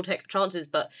and she will take chances,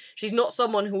 but she's not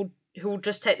someone who'll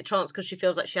just take the chance because she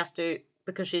feels like she has to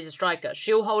because she's a striker.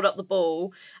 She'll hold up the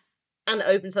ball and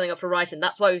open something up for Brighton.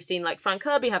 That's why we've seen like Frank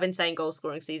Kirby have insane goal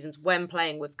scoring seasons when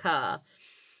playing with Kerr.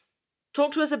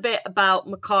 Talk to us a bit about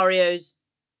Macario's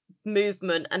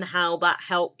movement and how that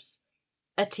helps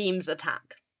a team's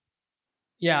attack.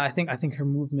 Yeah, I think her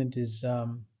movement is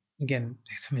again.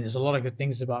 I mean, there's a lot of good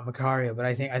things about Macario, but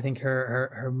I think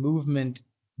her movement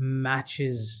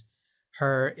matches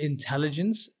her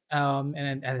intelligence,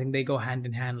 and I think they go hand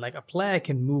in hand. Like, a player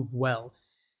can move well,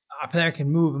 a player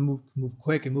can move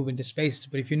quick and move into spaces,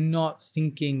 but if you're not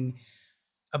thinking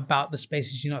about the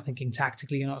spaces, you're not thinking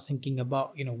tactically, you're not thinking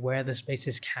about where the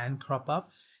spaces can crop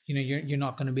up. You're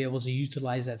not going to be able to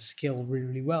utilize that skill really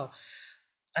really well.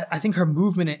 I think her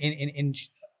movement in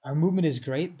her movement is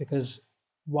great because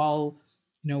while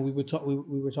we were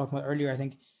talking about earlier, I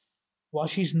think while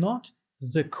she's not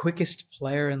the quickest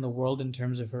player in the world in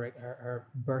terms of her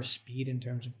burst speed, in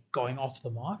terms of going off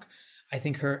the mark, I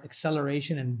think her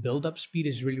acceleration and build up speed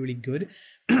is really really good.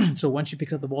 So once she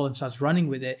picks up the ball and starts running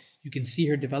with it, you can see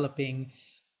her developing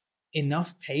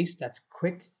enough pace that's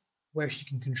quick where she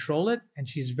can control it, and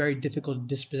she's very difficult to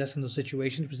dispossess in those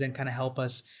situations, which then kind of help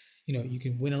us. You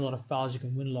can win a lot of fouls, you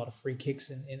can win a lot of free kicks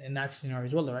in that scenario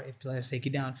as well, right? If players take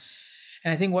you down.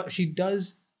 And I think what she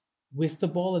does with the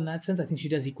ball in that sense, I think she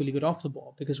does equally good off the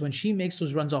ball, because when she makes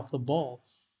those runs off the ball,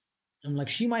 and like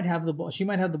she might have the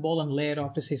ball and lay it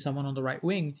off to say someone on the right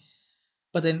wing,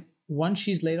 but then once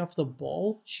she's laid off the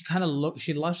ball,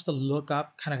 she loves to look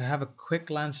up, kind of have a quick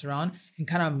glance around and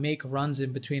kind of make runs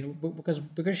in between,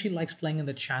 because she likes playing in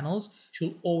the channels.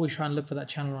 She'll always try and look for that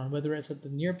channel run, whether it's at the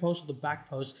near post or the back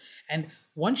post. And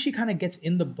once she kind of gets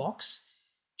in the box,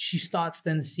 she starts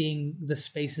then seeing the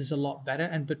spaces a lot better.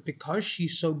 But because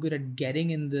she's so good at getting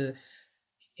in the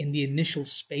initial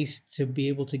space to be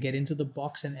able to get into the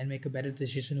box and make a better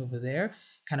decision over there,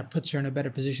 kind of puts her in a better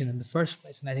position in the first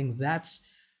place. And I think that's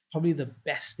probably the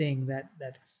best thing that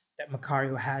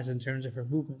Macario has in terms of her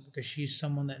movement, because she's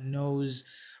someone that knows,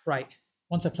 right,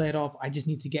 once I play it off, I just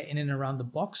need to get in and around the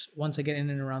box. Once I get in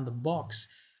and around the box,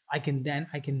 I can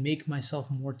make myself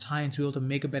more time to be able to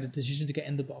make a better decision to get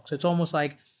in the box. So it's almost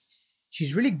like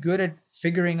she's really good at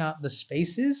figuring out the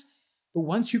spaces, but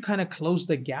once you kind of close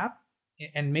the gap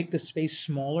and make the space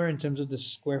smaller in terms of the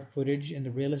square footage and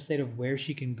the real estate of where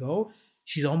she can go,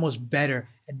 she's almost better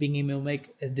at being able to make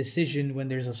a decision when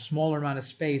there's a smaller amount of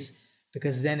space,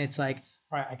 because then it's like,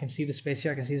 all right, I can see the space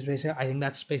here, I can see the space here. I think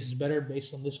that space is better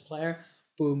based on this player.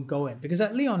 Boom, go in. Because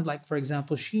at Lyon, like for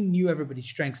example, she knew everybody's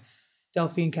strengths.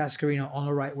 Delphine Cascarino on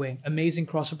the right wing, amazing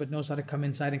crosser, but knows how to come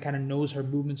inside and kind of knows her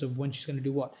movements of when she's going to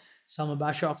do what. Salma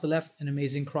Basha off the left, an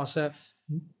amazing crosser,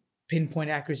 pinpoint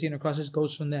accuracy in her crosses,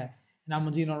 goes from there. And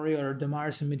Amandine Rio or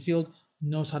Damaris in midfield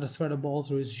knows how to thread a ball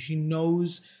through. She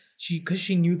knows, because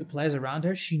she knew the players around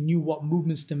her, she knew what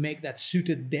movements to make that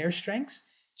suited their strengths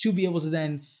to be able to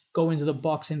then go into the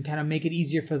box and kind of make it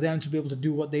easier for them to be able to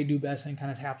do what they do best and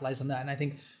kind of capitalize on that. And I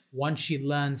think once she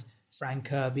learns Frank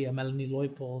Kirby, a Melanie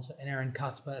Leupolz, and Erin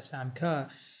Cuthbert, Sam Kerr,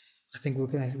 I think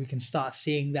we can start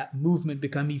seeing that movement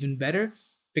become even better,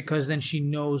 because then she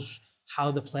knows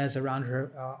how the players around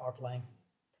her are playing.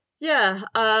 Yeah,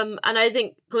 and I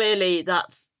think clearly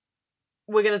that's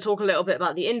we're going to talk a little bit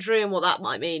about the injury and what that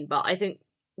might mean, but I think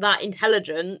that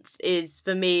intelligence is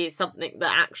for me something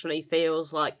that actually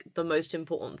feels like the most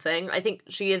important thing. I think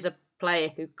she is a player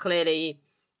who clearly,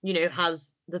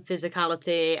 has the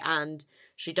physicality and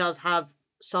she does have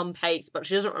some pace, but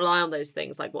she doesn't rely on those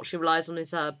things. Like what she relies on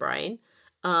is her brain.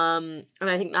 And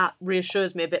I think that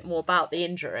reassures me a bit more about the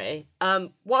injury.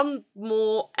 One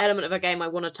more element of a game I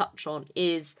want to touch on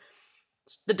is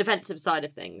the defensive side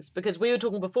of things, because we were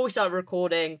talking before we started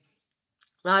recording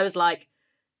and I was like,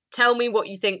 tell me what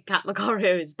you think Kat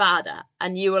Macario is bad at,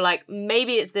 and you were like,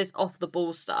 maybe it's this off the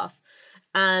ball stuff.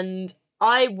 And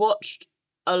I watched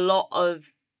a lot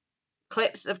of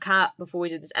clips of Kat before we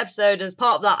did this episode, and as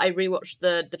part of that I rewatched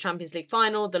the Champions League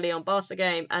final, the Lyon Barca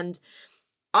game, and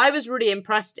I was really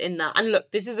impressed in that. And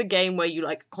look, this is a game where you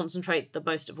like concentrate the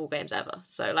most of all games ever.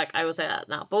 So like I will say that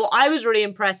now. But what I was really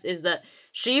impressed is that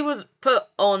she was put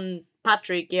on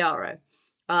Patrick Guiaro,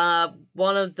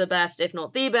 one of the best, if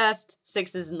not the best,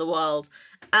 sixes in the world.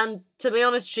 And to be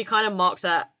honest, she kind of marked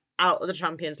her out of the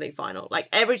Champions League final. Like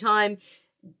every time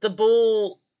the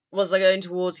ball was like going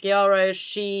towards Guiaro,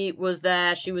 she was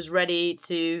there. She was ready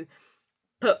to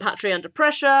put Patry under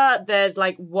pressure. There's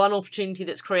like one opportunity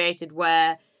that's created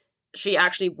where she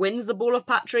actually wins the ball of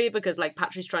Patry because like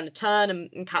Patry's trying to turn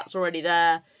and Kat's already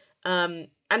there. And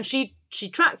she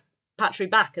tracked Patry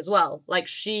back as well. Like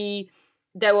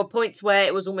there were points where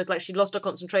it was almost like she lost her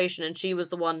concentration and she was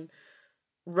the one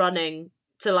running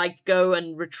to like go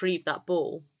and retrieve that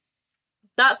ball.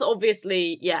 That's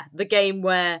obviously, yeah, the game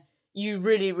where you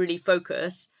really, really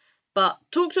focus. But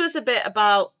talk to us a bit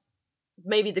about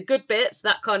maybe the good bits,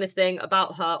 that kind of thing,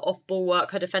 about her off-ball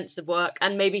work, her defensive work,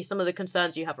 and maybe some of the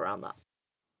concerns you have around that.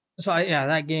 So yeah,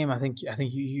 that game, I think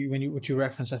what you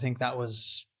referenced, I think that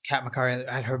was Kat Macario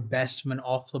at her best from an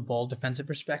off the ball defensive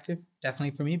perspective,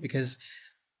 definitely for me, because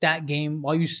that game,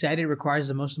 while you said it requires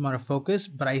the most amount of focus,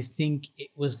 but I think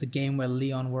it was the game where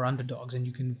Lyon were underdogs, and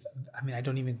I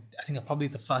think that probably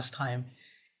the first time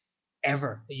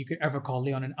ever that you could ever call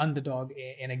Lyon an underdog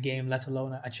in a game, let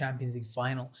alone a Champions League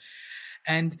final.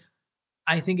 And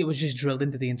I think it was just drilled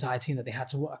into the entire team that they had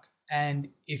to work. And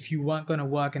if you weren't going to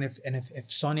work, and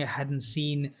if Sonia hadn't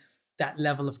seen that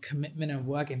level of commitment and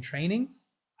work and training,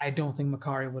 I don't think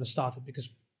Macario would have started, because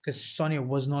Sonia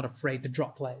was not afraid to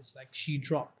drop players. Like she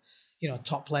dropped,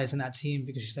 top players in that team,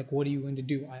 because she's like, what are you going to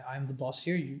do? I'm the boss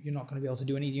here. You're not going to be able to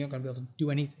do anything. You're not going to be able to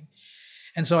do anything.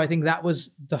 And so I think that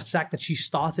was the fact that she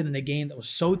started in a game that was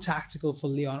so tactical for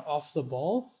Lyon off the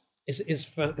ball is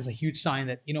a huge sign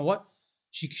that, you know what,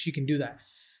 she can do that.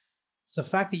 So the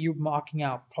fact that you're marking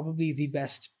out probably the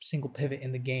best single pivot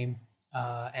in the game,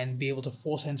 and be able to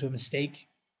force her into a mistake,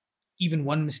 even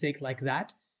one mistake like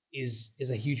that, is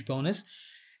a huge bonus.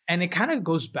 And it kind of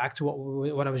goes back to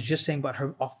what I was just saying about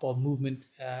her off-ball movement,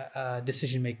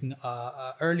 decision making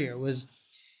earlier. Was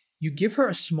you give her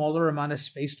a smaller amount of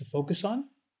space to focus on,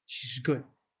 she's good.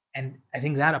 And I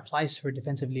think that applies to her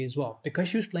defensively as well, because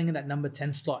she was playing in that number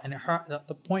 10 slot. And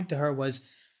the point to her was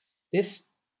this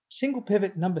single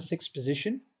pivot number 6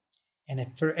 position. And if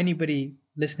for anybody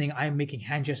listening, I'm making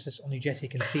hand gestures, only Jesse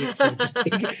can see it. So just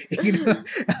ignore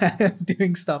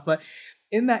doing stuff. But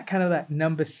in that kind of that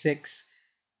number 6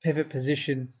 pivot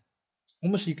position,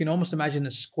 you can almost imagine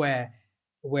a square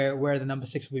where the number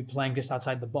 6 will be playing just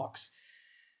outside the box.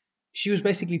 She was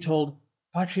basically told,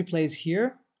 Patry plays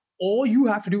here. All you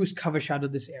have to do is cover shadow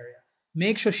this area.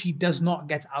 Make sure she does not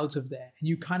get out of there. And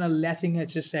you kind of letting her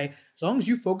just say, as long as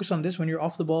you focus on this when you're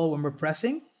off the ball, when we're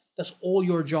pressing, that's all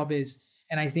your job is.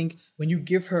 And I think when you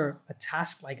give her a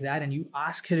task like that and you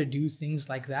ask her to do things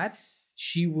like that,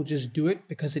 she will just do it,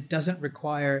 because it doesn't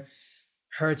require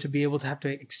her to be able to have to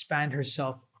expand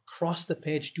herself across the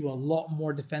pitch, do a lot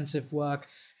more defensive work,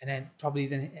 and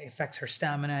then affects her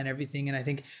stamina and everything. And I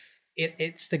think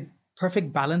it's the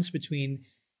perfect balance between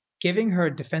giving her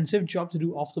a defensive job to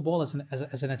do off the ball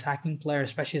as an attacking player,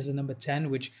 especially as a number 10,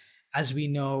 which, as we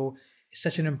know, is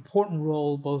such an important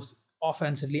role both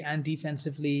offensively and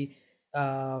defensively,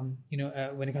 when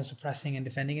it comes to pressing and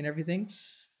defending and everything.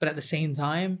 But at the same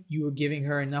time, you were giving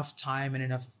her enough time and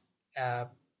enough,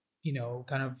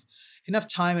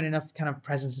 enough time and enough kind of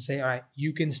presence to say, all right,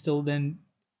 you can still then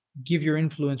give your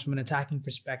influence from an attacking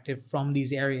perspective from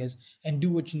these areas and do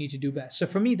what you need to do best. So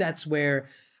for me, that's where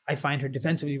I find her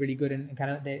defensively really good, and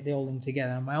kind of they all link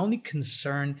together. And my only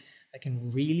concern that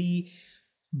can really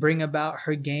bring about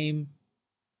her game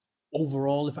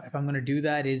overall, if I'm going to do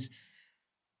that, is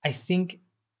I think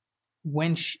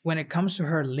when it comes to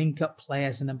her link up play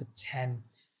as a number 10,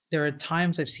 there are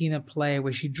times I've seen her play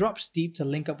where she drops deep to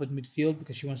link up with midfield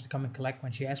because she wants to come and collect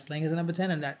when she is playing as a number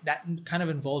 10, and that kind of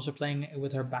involves her playing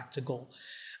with her back to goal.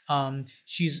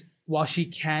 She's while she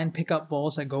can pick up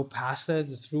balls that go past her,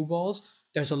 the through balls,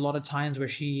 there's a lot of times where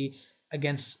she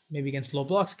against low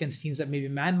blocks, against teams that may be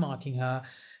man marking her,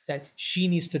 that she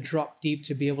needs to drop deep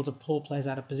to be able to pull players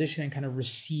out of position and kind of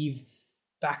receive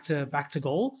back to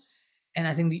goal. And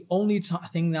I think the only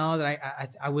thing now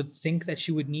that I would think that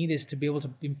she would need is to be able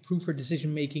to improve her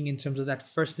decision making in terms of that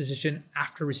first decision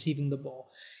after receiving the ball.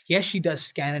 Yes, she does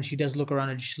scan and she does look around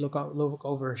and she look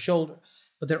over her shoulder,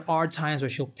 but there are times where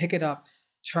she'll pick it up,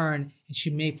 turn, and she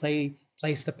may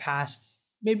place the pass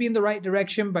maybe in the right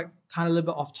direction, but kind of a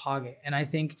little bit off target. And I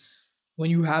think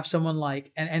when you have someone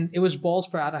like and it was balls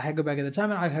for Ada Hegerberg at the time,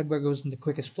 and Ada Hegerberg wasn't the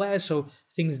quickest player, so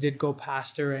things did go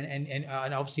past her, and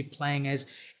obviously playing as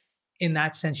in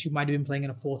that sense, you might have been playing in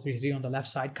a 4-3-3 on the left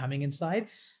side coming inside.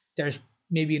 There's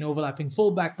maybe an overlapping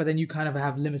fullback, but then you kind of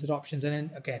have limited options. And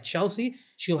then, okay, at Chelsea,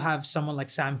 she'll have someone like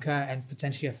Sam Kerr and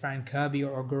potentially a Fran Kirby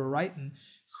or Guru Wrighton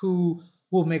who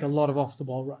will make a lot of off the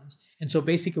ball runs. And so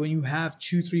basically, when you have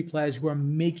 2-3 players who are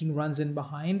making runs in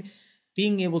behind,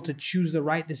 being able to choose the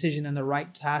right decision and the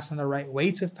right pass and the right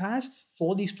weight of pass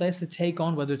for these players to take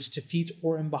on, whether it's to feet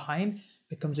or in behind,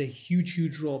 becomes a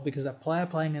huge role, because that player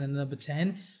playing in a number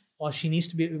 10, while she needs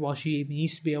to be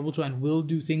able to and will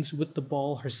do things with the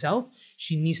ball herself,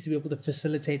 she needs to be able to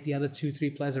facilitate the other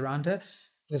 2-3 players around her,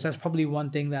 because that's probably one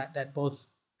thing that both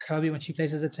Kirby, when she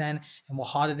plays as a 10, and what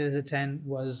Harder did as a 10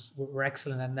 were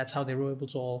excellent, and that's how they were able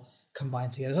to all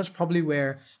combine together. So that's probably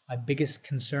where my biggest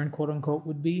concern, quote unquote,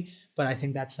 would be. But I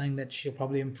think that's something that she'll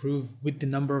probably improve with the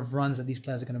number of runs that these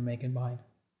players are going to make in behind.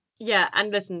 Yeah,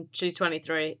 and listen, she's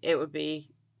 23. It would be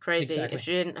crazy Exactly. if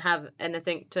she didn't have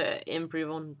anything to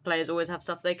improve on. Players always have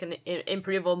stuff they can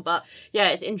improve on, but yeah,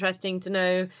 it's interesting to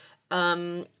know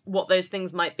what those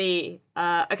things might be.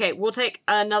 Okay, we'll take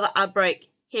another ad break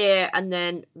here, and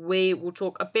then we will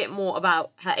talk a bit more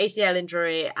about her ACL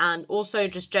injury and also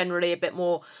just generally a bit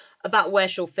more about where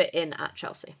she'll fit in at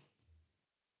Chelsea.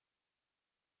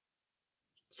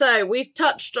 So we've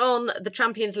touched on the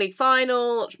Champions League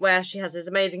final, where she has this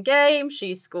amazing game.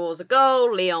 She scores a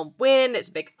goal, Lyon win, it's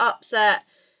a big upset.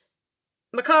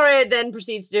 Macario then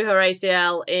proceeds to do her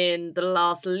ACL in the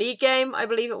last league game, I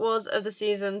believe it was, of the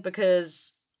season,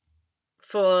 because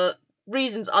for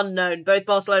reasons unknown, both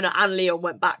Barcelona and Lyon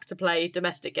went back to play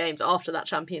domestic games after that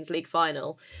Champions League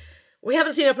final. We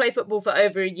haven't seen her play football for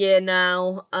over a year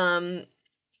now.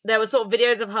 There were sort of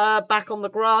videos of her back on the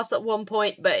grass at one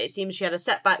point, but it seems she had a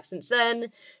setback since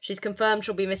then. She's confirmed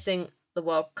she'll be missing the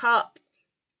World Cup.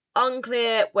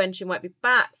 Unclear when she might be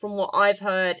back. From what I've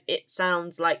heard, it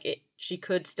sounds like she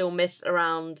could still miss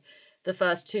around the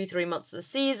first 2-3 months of the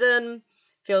season.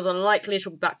 Feels unlikely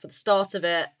she'll be back for the start of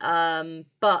it.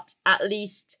 But at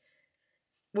least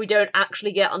we don't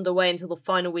actually get underway until the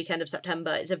final weekend of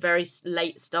September. It's a very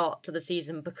late start to the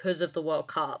season because of the World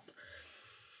Cup.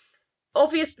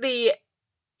 Obviously,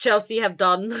 Chelsea have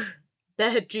done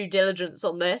their due diligence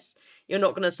on this. You're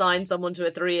not going to sign someone to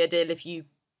a 3-year deal if you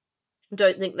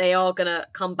don't think they are going to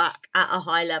come back at a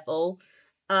high level.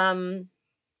 But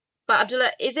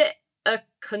Abdullah, is it a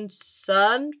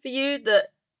concern for you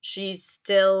that she's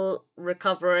still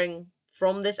recovering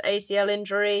from this ACL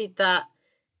injury, that,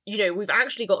 we've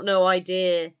actually got no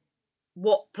idea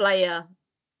what player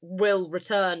will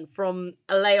return from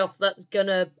a layoff that's going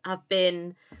to have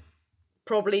been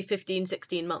probably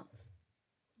 15-16 months?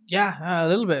 Yeah, a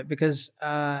little bit, because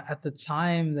at the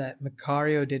time that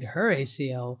Macario did her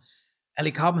ACL,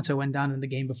 Ellie Carpenter went down in the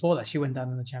game before that. She went down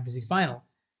in the Champions League final,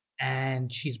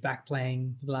 and she's back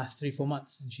playing for the last 3-4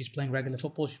 months, and she's playing regular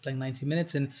football. She's playing 90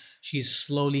 minutes, and she's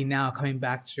slowly now coming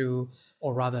back to,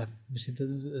 or rather, obviously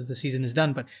the season is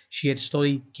done, but she had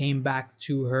slowly came back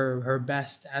to her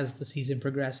best as the season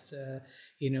progressed,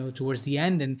 towards the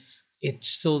end, and it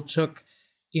still took,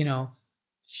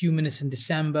 few minutes in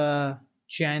December,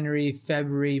 January,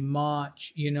 February,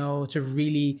 March, to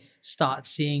really start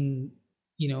seeing,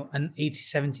 an 80,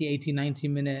 70, 80, 90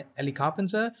 minute Ellie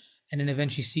Carpenter, and then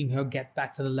eventually seeing her get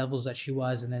back to the levels that she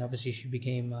was. And then obviously she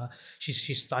became,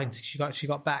 she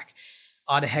got back.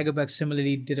 Ada Hegerberg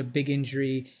similarly did a big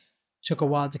injury, took a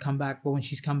while to come back, but when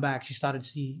she's come back, she started to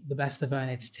see the best of her,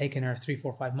 and it's taken her 3,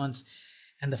 4, 5 months.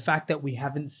 And the fact that we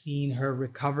haven't seen her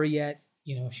recover yet,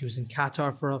 she was in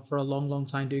Qatar for a long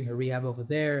time doing her rehab over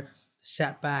there,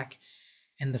 setback,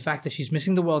 and the fact that she's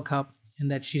missing the World Cup,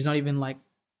 and that she's not even like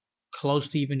close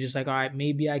to even just like, all right,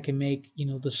 maybe I can make,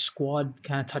 the squad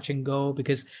kind of touch and go,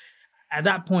 because at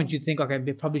that point you think, okay,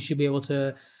 they probably should be able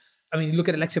to I mean, look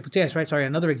at Alexia Putellas, right? Sorry,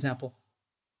 another example.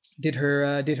 Did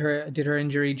her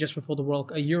injury just before the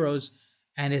World Euros,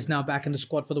 and is now back in the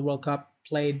squad for the World Cup.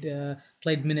 Played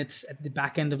minutes at the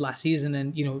back end of last season,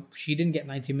 and she didn't get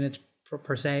 90 minutes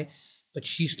per se, but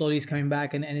she slowly is coming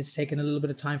back, and it's taken a little bit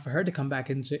of time for her to come back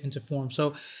into form.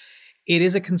 So it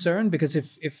is a concern, because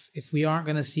if we aren't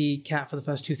going to see Kat for the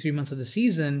first 2-3 months of the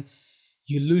season,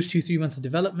 you lose 2-3 months of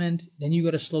development. Then you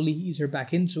got to slowly ease her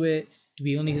back into it. Do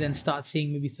we only then start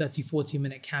seeing maybe 30-40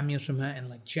 minute cameos from her in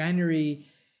like January?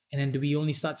 And then do we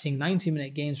only start seeing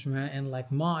 90-minute games from her in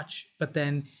like March? But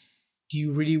then do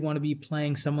you really want to be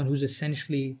playing someone who's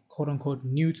essentially quote unquote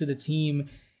new to the team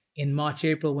in March,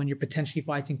 April, when you're potentially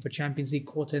fighting for Champions League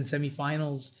quarter and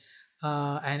semifinals,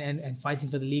 and fighting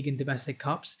for the league and domestic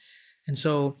cups? And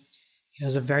so,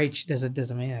 there's a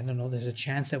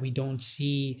chance that we don't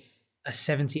see a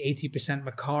 70-80%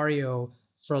 Macario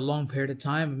for a long period of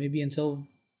time, maybe until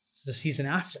the season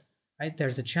after, right?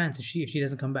 There's a chance if she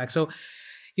doesn't come back. So,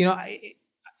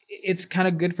 it's kind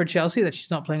of good for Chelsea that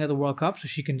she's not playing at the World Cup, so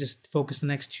she can just focus the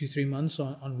next 2-3 months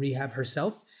on rehab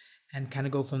herself and kind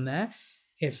of go from there.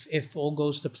 If all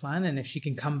goes to plan, and if she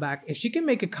can come back, if she can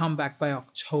make a comeback by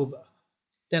October,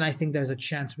 then I think there's a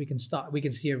chance we can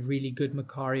see a really good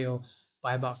Macario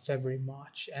by about February,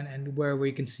 March, and where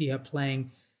we can see her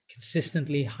playing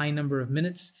consistently high number of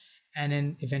minutes, and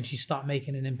then eventually start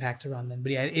making an impact around then.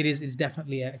 But yeah, it's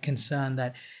definitely a concern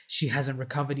that she hasn't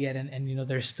recovered yet, and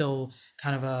there's still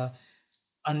kind of a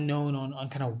unknown on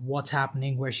kind of what's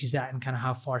happening, where she's at, and kind of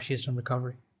how far she is from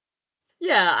recovery.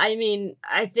 Yeah, I mean,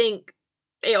 I think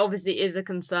it obviously is a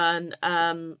concern,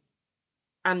 and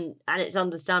it's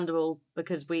understandable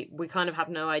because we kind of have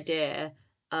no idea.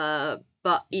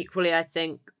 But equally, I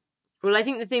think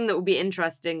the thing that will be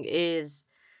interesting is,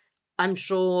 I'm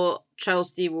sure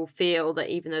Chelsea will feel that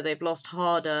even though they've lost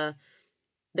Harder,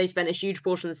 they spent a huge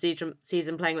portion of the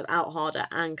season playing without Harder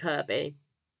and Kirby,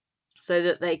 so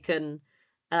that they can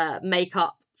make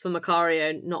up for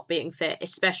Macario not being fit,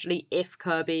 especially if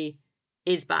Kirby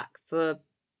is back for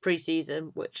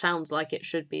pre-season, which sounds like it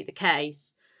should be the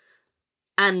case.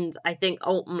 And I think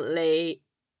ultimately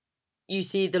you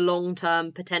see the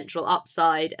long-term potential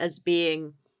upside as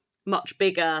being much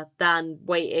bigger than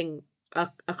waiting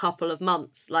a couple of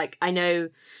months. Like, I know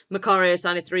Macario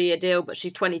signed a 3-year deal, but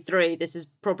she's 23. This is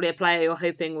probably a player you're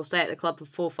hoping will stay at the club for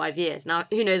 4 or 5 years. Now,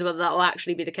 who knows whether that will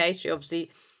actually be the case? She obviously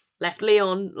left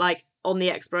Lyon like on the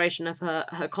expiration of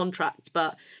her contract,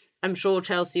 but I'm sure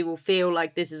Chelsea will feel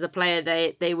like this is a player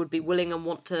they would be willing and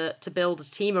want to build a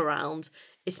team around,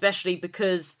 especially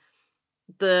because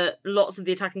lots of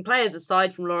the attacking players,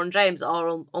 aside from Lauren James, are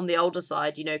on the older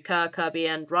side. Kerr, Kirby,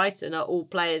 and Wrighton are all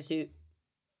players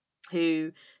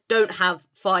who don't have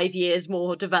 5 years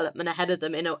more development ahead of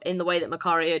them in the way that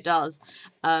Macario does.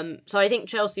 So I think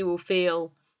Chelsea will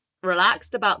feel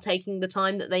relaxed about taking the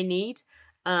time that they need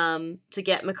to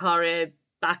get Macario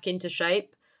back into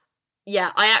shape.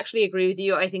 Yeah, I actually agree with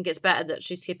you. I think it's better that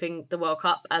she's skipping the World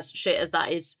Cup, as shit as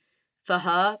that is for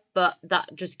her, but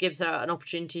that just gives her an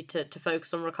opportunity to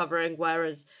focus on recovering.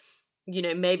 Whereas,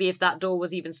 maybe if that door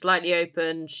was even slightly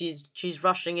open, she's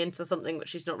rushing into something that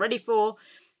she's not ready for.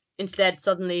 Instead,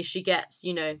 suddenly she gets,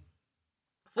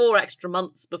 4 extra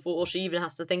months before she even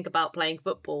has to think about playing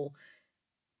football,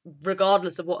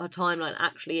 regardless of what her timeline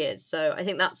actually is. So I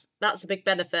think that's a big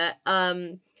benefit.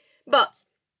 But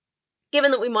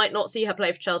given that we might not see her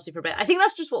play for Chelsea for a bit, I think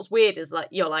that's just what's weird, is like,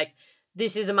 you're like,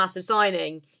 this is a massive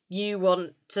signing. You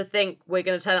want to think we're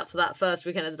going to turn up for that first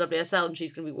weekend of the WSL and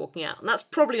she's going to be walking out. And that's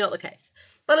probably not the case.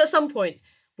 But at some point,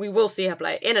 we will see her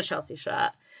play in a Chelsea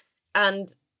shirt. And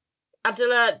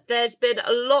Abdullah, there's been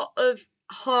a lot of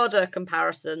Harder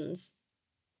comparisons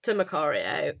to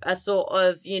Macario. A sort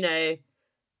of,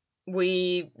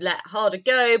 we let Harder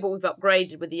go, but we've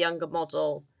upgraded with the younger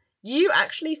model. You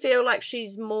actually feel like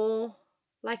she's more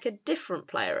like a different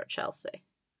player at Chelsea?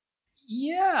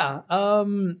 Yeah.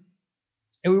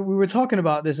 We were talking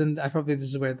about this, and this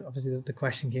is where obviously the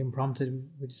question came prompted.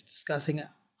 We're just discussing.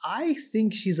 I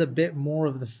think she's a bit more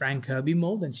of the Frank Kirby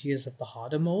mold than she is of the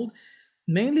Harder mold,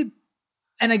 mainly.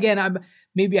 And again, I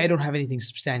don't have anything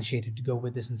substantiated to go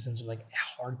with this in terms of like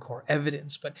hardcore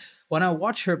evidence, but when I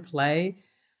watch her play,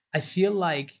 I feel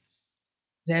like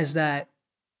there's that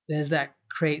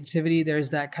creativity.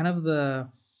 There's that kind of the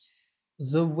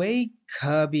way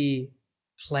Kirby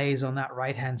plays on that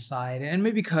right hand side, and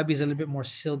maybe Kirby's a little bit more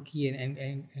silky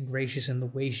and gracious in the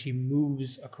way she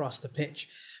moves across the pitch,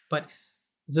 but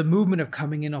the movement of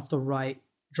coming in off the right,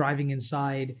 driving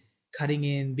inside, cutting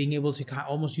in, being able to kind of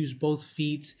almost use both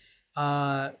feet,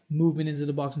 movement into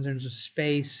the box in terms of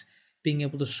space, being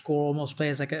able to score almost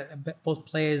players like both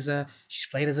players. She's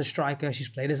played as a striker, she's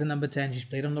played as a number 10, she's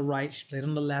played on the right, she's played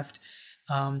on the left,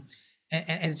 um,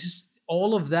 and it's just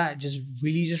all of that just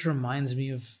really just reminds me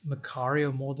of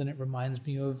Macario more than it reminds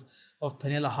me of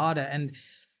Pernilla Harder. And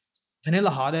Pernilla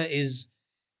Harder is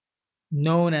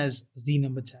known as the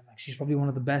number 10. Like, she's probably one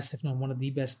of the best, if not one of the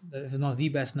best, if not the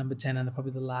best number 10 in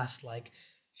probably the last like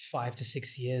 5 to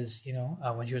 6 years,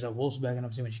 when she was at Wolfsburg and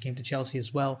obviously when she came to Chelsea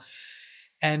as well.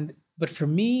 But for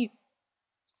me,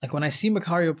 like when I see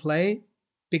Macario play,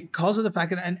 because of the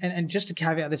fact that, and just to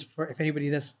caveat this, for if anybody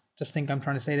does just think I'm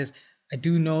trying to say this, I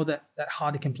do know that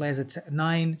Hardy can play as a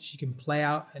 9. She can play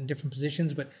out in different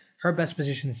positions, but her best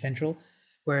position is central.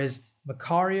 Whereas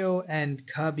Macario and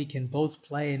Kirby can both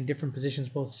play in different positions,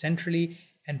 both centrally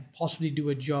and possibly do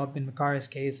a job, in Macario's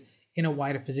case, in a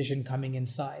wider position coming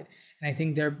inside. And I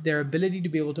think their ability to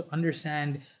be able to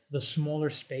understand the smaller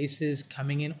spaces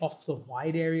coming in off the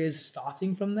wide areas,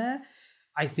 starting from there,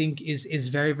 I think is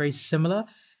very, very similar.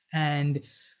 And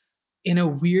in a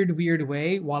weird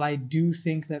way, while I do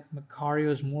think that Macario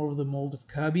is more of the mold of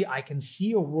Kirby, I can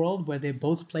see a world where they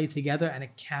both play together and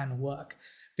it can work,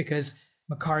 because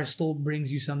Macario still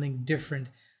brings you something different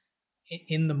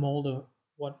in the mold of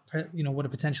what a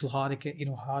potential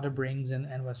Harder brings,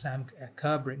 and what Sam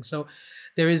Kerr brings. So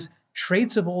there is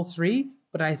traits of all three,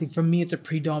 but I think for me it's a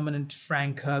predominant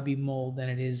Frank Kirby mold than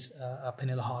it is a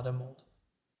Pernilla Harder mold.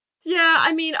 Yeah,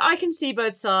 I mean, I can see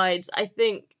both sides. I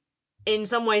think in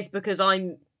some ways because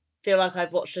I feel like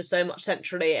I've watched her so much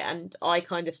centrally, and I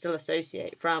kind of still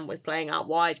associate Fran with playing out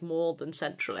wide more than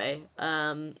centrally.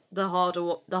 The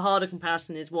harder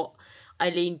comparison is what I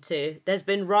lean to. There's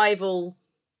been rival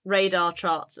radar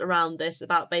charts around this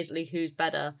about basically who's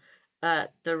better.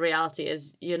 The reality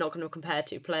is you're not going to compare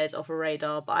two players off a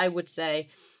radar, but I would say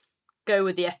go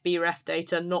with the FB ref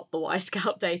data, not the Y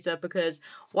Scout data, because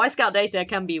Y Scout data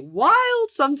can be wild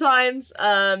sometimes.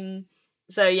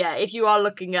 So yeah, if you are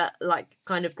looking at like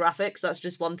kind of graphics, that's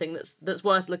just one thing that's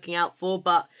worth looking out for.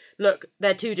 But look,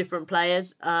 they're two different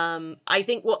players. I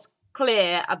think what's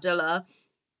clear, Abdullah,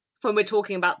 when we're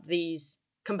talking about these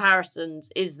comparisons,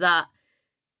 is that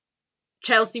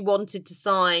Chelsea wanted to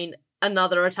sign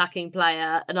another attacking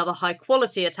player, another high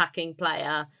quality attacking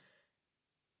player,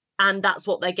 and that's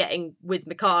what they're getting with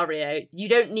Macario. You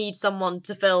don't need someone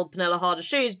to fill Pernilla Harder's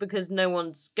shoes because no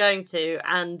one's going to.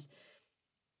 And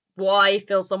why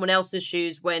fill someone else's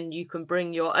shoes when you can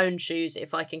bring your own shoes,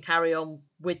 if I can carry on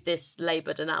with this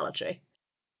laboured analogy?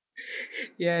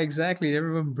 Yeah, exactly.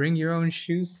 Everyone bring your own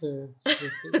shoes to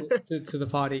the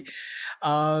party.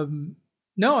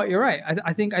 No, you're right.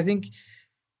 I think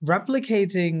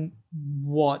replicating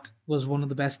what was one of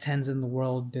the best 10s in the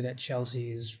world did at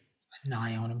Chelsea is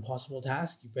nigh on impossible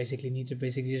task. You basically need to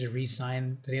just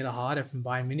re-sign Pernilla Harder from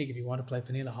Bayern Munich if you want to play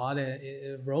Pernilla Harder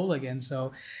role again.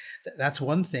 So that's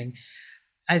one thing.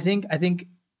 I think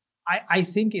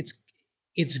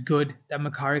it's good that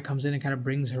Macario comes in and kind of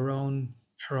brings her own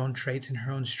traits and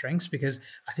her own strengths, because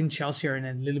I think Chelsea are in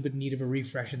a little bit need of a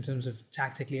refresh in terms of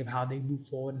tactically of how they move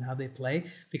forward and how they play,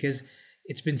 because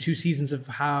it's been 2 seasons of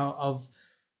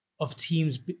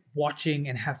teams watching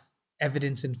and have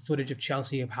evidence and footage of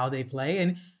Chelsea of how they play.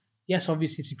 And yes,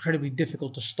 obviously it's incredibly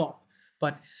difficult to stop,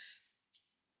 but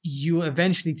you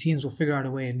eventually teams will figure out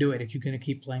a way and do it if you're going to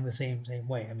keep playing the same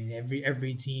way. I mean,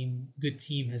 every good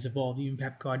team has evolved. Even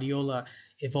Pep Guardiola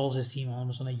evolves his team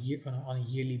almost on a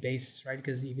yearly basis, right?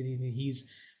 Because even he's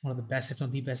one of the best, if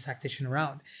not the best, tactician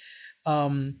around.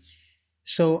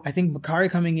 So I think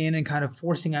Macario coming in and kind of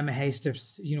forcing Emma Hayes to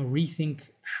rethink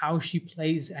how she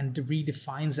plays and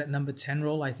redefines that number 10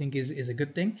 role, I think is a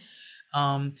good thing.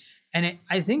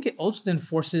 I think it also then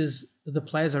forces the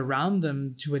players around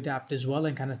them to adapt as well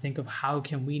and kind of think of how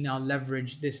can we now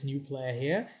leverage this new player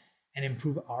here and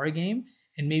improve our game.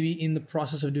 And maybe in the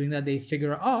process of doing that, they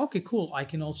figure out, oh, okay, cool, I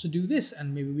can also do this,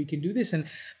 and maybe we can do this, and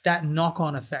that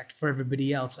knock-on effect for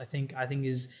everybody else, I think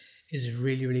is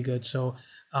really, really good. So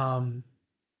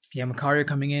yeah, Macario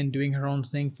coming in, doing her own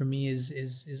thing for me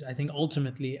is I think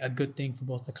ultimately a good thing for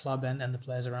both the club and the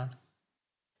players around.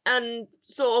 And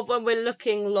sort of when we're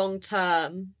looking long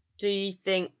term, do you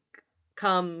think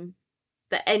come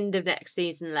the end of next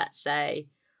season, let's say,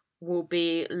 we'll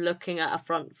be looking at a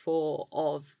front four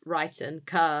of Wrighton,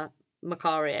 Kerr,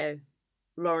 Macario,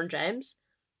 Lauren James?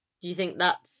 Do you think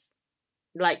that's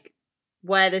like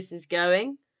where this is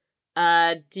going?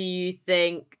 Do you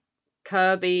think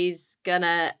Kirby's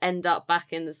gonna end up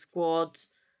back in the squad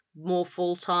more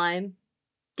full time?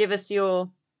 Give us your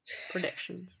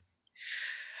predictions.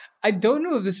 I don't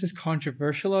know if this is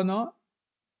controversial or not,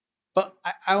 but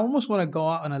I almost want to go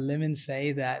out on a limb and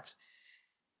say that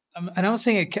And I'm not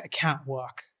saying it can't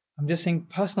work. I'm just saying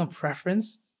personal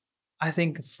preference. I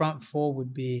think the front four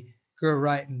would be Gur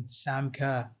Wright and Sam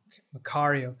Kerr,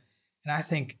 Macario. And I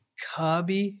think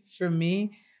Kirby, for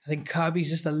me, I think Kirby's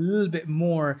just a little bit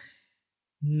more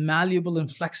malleable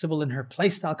and flexible in her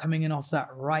playstyle coming in off that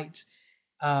right.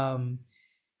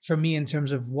 For me, in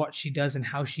terms of what she does and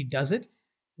how she does it,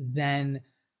 than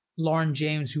Lauren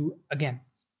James, who, again,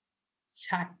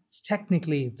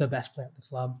 technically the best player at the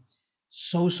club.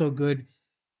 So good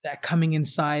at coming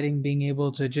inside and being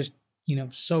able to just,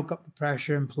 soak up the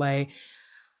pressure and play.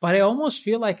 But I almost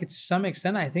feel like, to some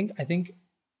extent, I think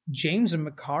James and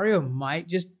Macario might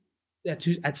just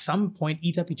at some point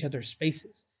eat up each other's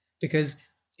spaces, because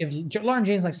if Lauren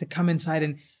James likes to come inside,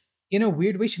 and in a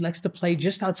weird way she likes to play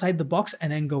just outside the box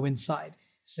and then go inside.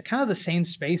 It's kind of the same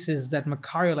spaces that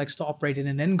Macario likes to operate in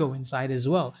and then go inside as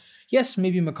well. Yes,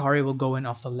 maybe Macario will go in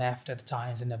off the left at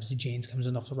times, and obviously James comes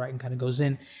in off the right and kind of goes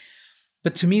in.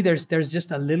 But to me, there's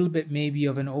just a little bit maybe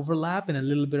of an overlap and a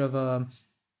little bit of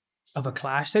a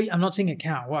clash. So I'm not saying it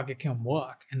can't work; it can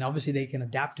work, and obviously they can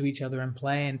adapt to each other and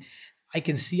play. And I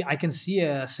can see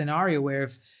a scenario where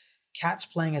if Kat's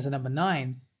playing as a number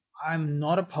 9, I'm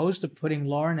not opposed to putting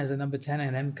Lauren as a number 10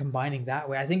 and then combining that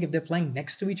way. I think if they're playing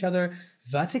next to each other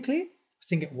vertically, I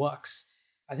think it works.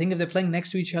 I think if they're playing next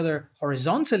to each other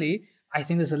horizontally, I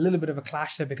think there's a little bit of a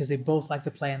clash there, because they both like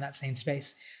to play in that same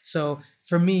space. So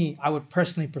for me, I would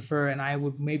personally prefer, and I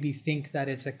would maybe think that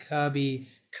it's a Kirby,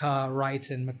 Kerr, Wright,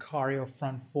 and Macario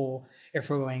front four if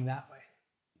we're going that way.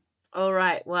 All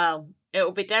right, well, it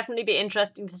will definitely be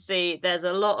interesting to see. There's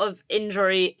a lot of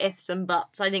injury ifs and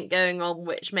buts, I think, going on,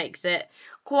 which makes it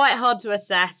quite hard to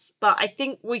assess. But I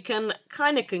think we can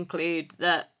kind of conclude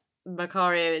that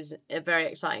Macario is a very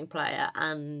exciting player,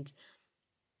 and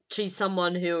she's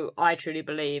someone who I truly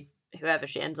believe whoever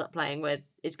she ends up playing with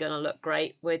is going to look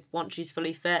great once she's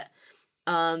fully fit.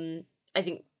 I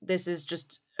think this is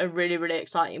just a really, really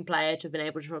exciting player to have been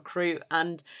able to recruit.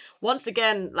 And once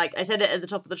again, like I said it at the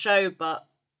top of the show, but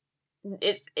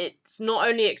it's not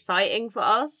only exciting for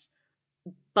us,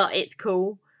 but it's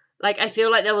cool. Like, I feel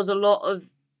like there was a lot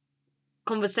of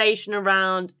conversation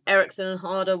around Eriksson and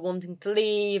Harder wanting to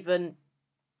leave, and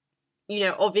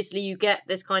obviously you get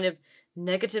this kind of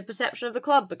negative perception of the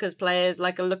club because players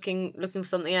are looking for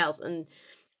something else, and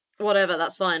whatever,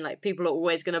 that's fine. Like, people are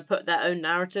always going to put their own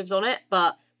narratives on it,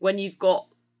 but when you've got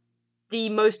the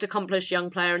most accomplished young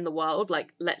player in the world,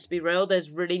 let's be real,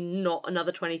 there's really not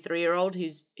another 23-year-old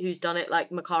who's done it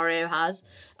like Macario has,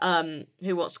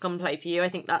 who wants to come and play for you. I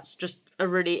think that's just a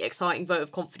really exciting vote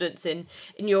of confidence in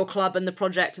your club and the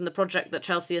project that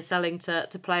Chelsea are selling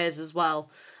to players as well.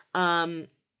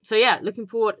 So yeah, looking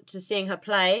forward to seeing her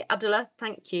play. Abdullah,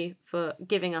 thank you for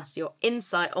giving us your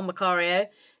insight on Macario.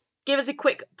 Give us a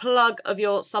quick plug of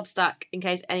your Substack in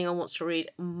case anyone wants to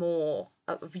read more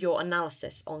of your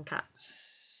analysis on Kat.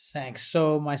 Thanks.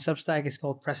 So my Substack is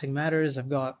called Pressing Matters. I've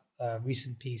got a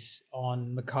recent piece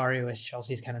on Macario as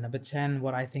Chelsea's kind of number 10,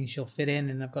 what I think she'll fit in,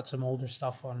 and I've got some older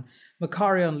stuff on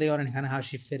Macario and Leon and kind of how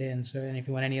she fit in. So, and if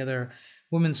you want any other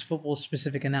women's football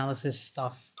specific analysis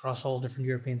stuff across all different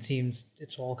European teams,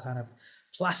 it's all kind of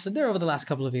plastered there over the last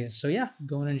couple of years. So yeah,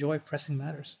 go and enjoy Pressing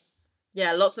Matters.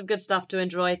 Yeah, lots of good stuff to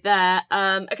enjoy there.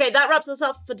 Okay, that wraps us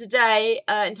up for today.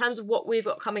 In terms of what we've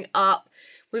got coming up,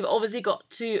 we've obviously got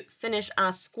to finish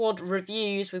our squad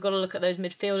reviews. We've got to look at those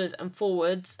midfielders and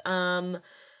forwards. Going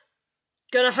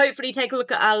to hopefully take a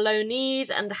look at our loanees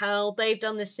and how they've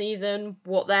done this season,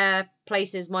 what their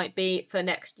places might be for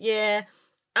next year.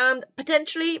 And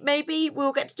potentially, maybe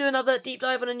we'll get to do another deep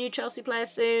dive on a new Chelsea player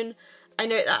soon. I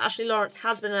know that Ashley Lawrence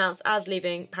has been announced as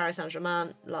leaving Paris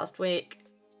Saint-Germain last week.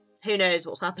 Who knows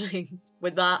what's happening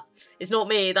with that? It's not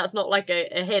me. That's not like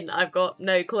a hint. I've got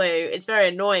no clue. It's very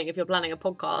annoying if you're planning a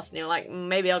podcast and you're like,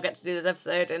 maybe I'll get to do this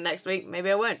episode and next week,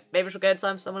 maybe I won't. Maybe I shall go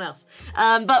time for someone else.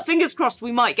 But fingers crossed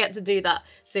we might get to do that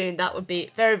soon. That would be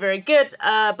very, very good.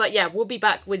 But yeah, we'll be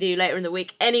back with you later in the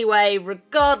week anyway,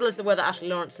 regardless of whether Ashley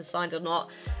Lawrence has signed or not.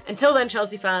 Until then,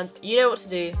 Chelsea fans, you know what to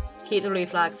do. Keep the blue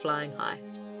flag flying high.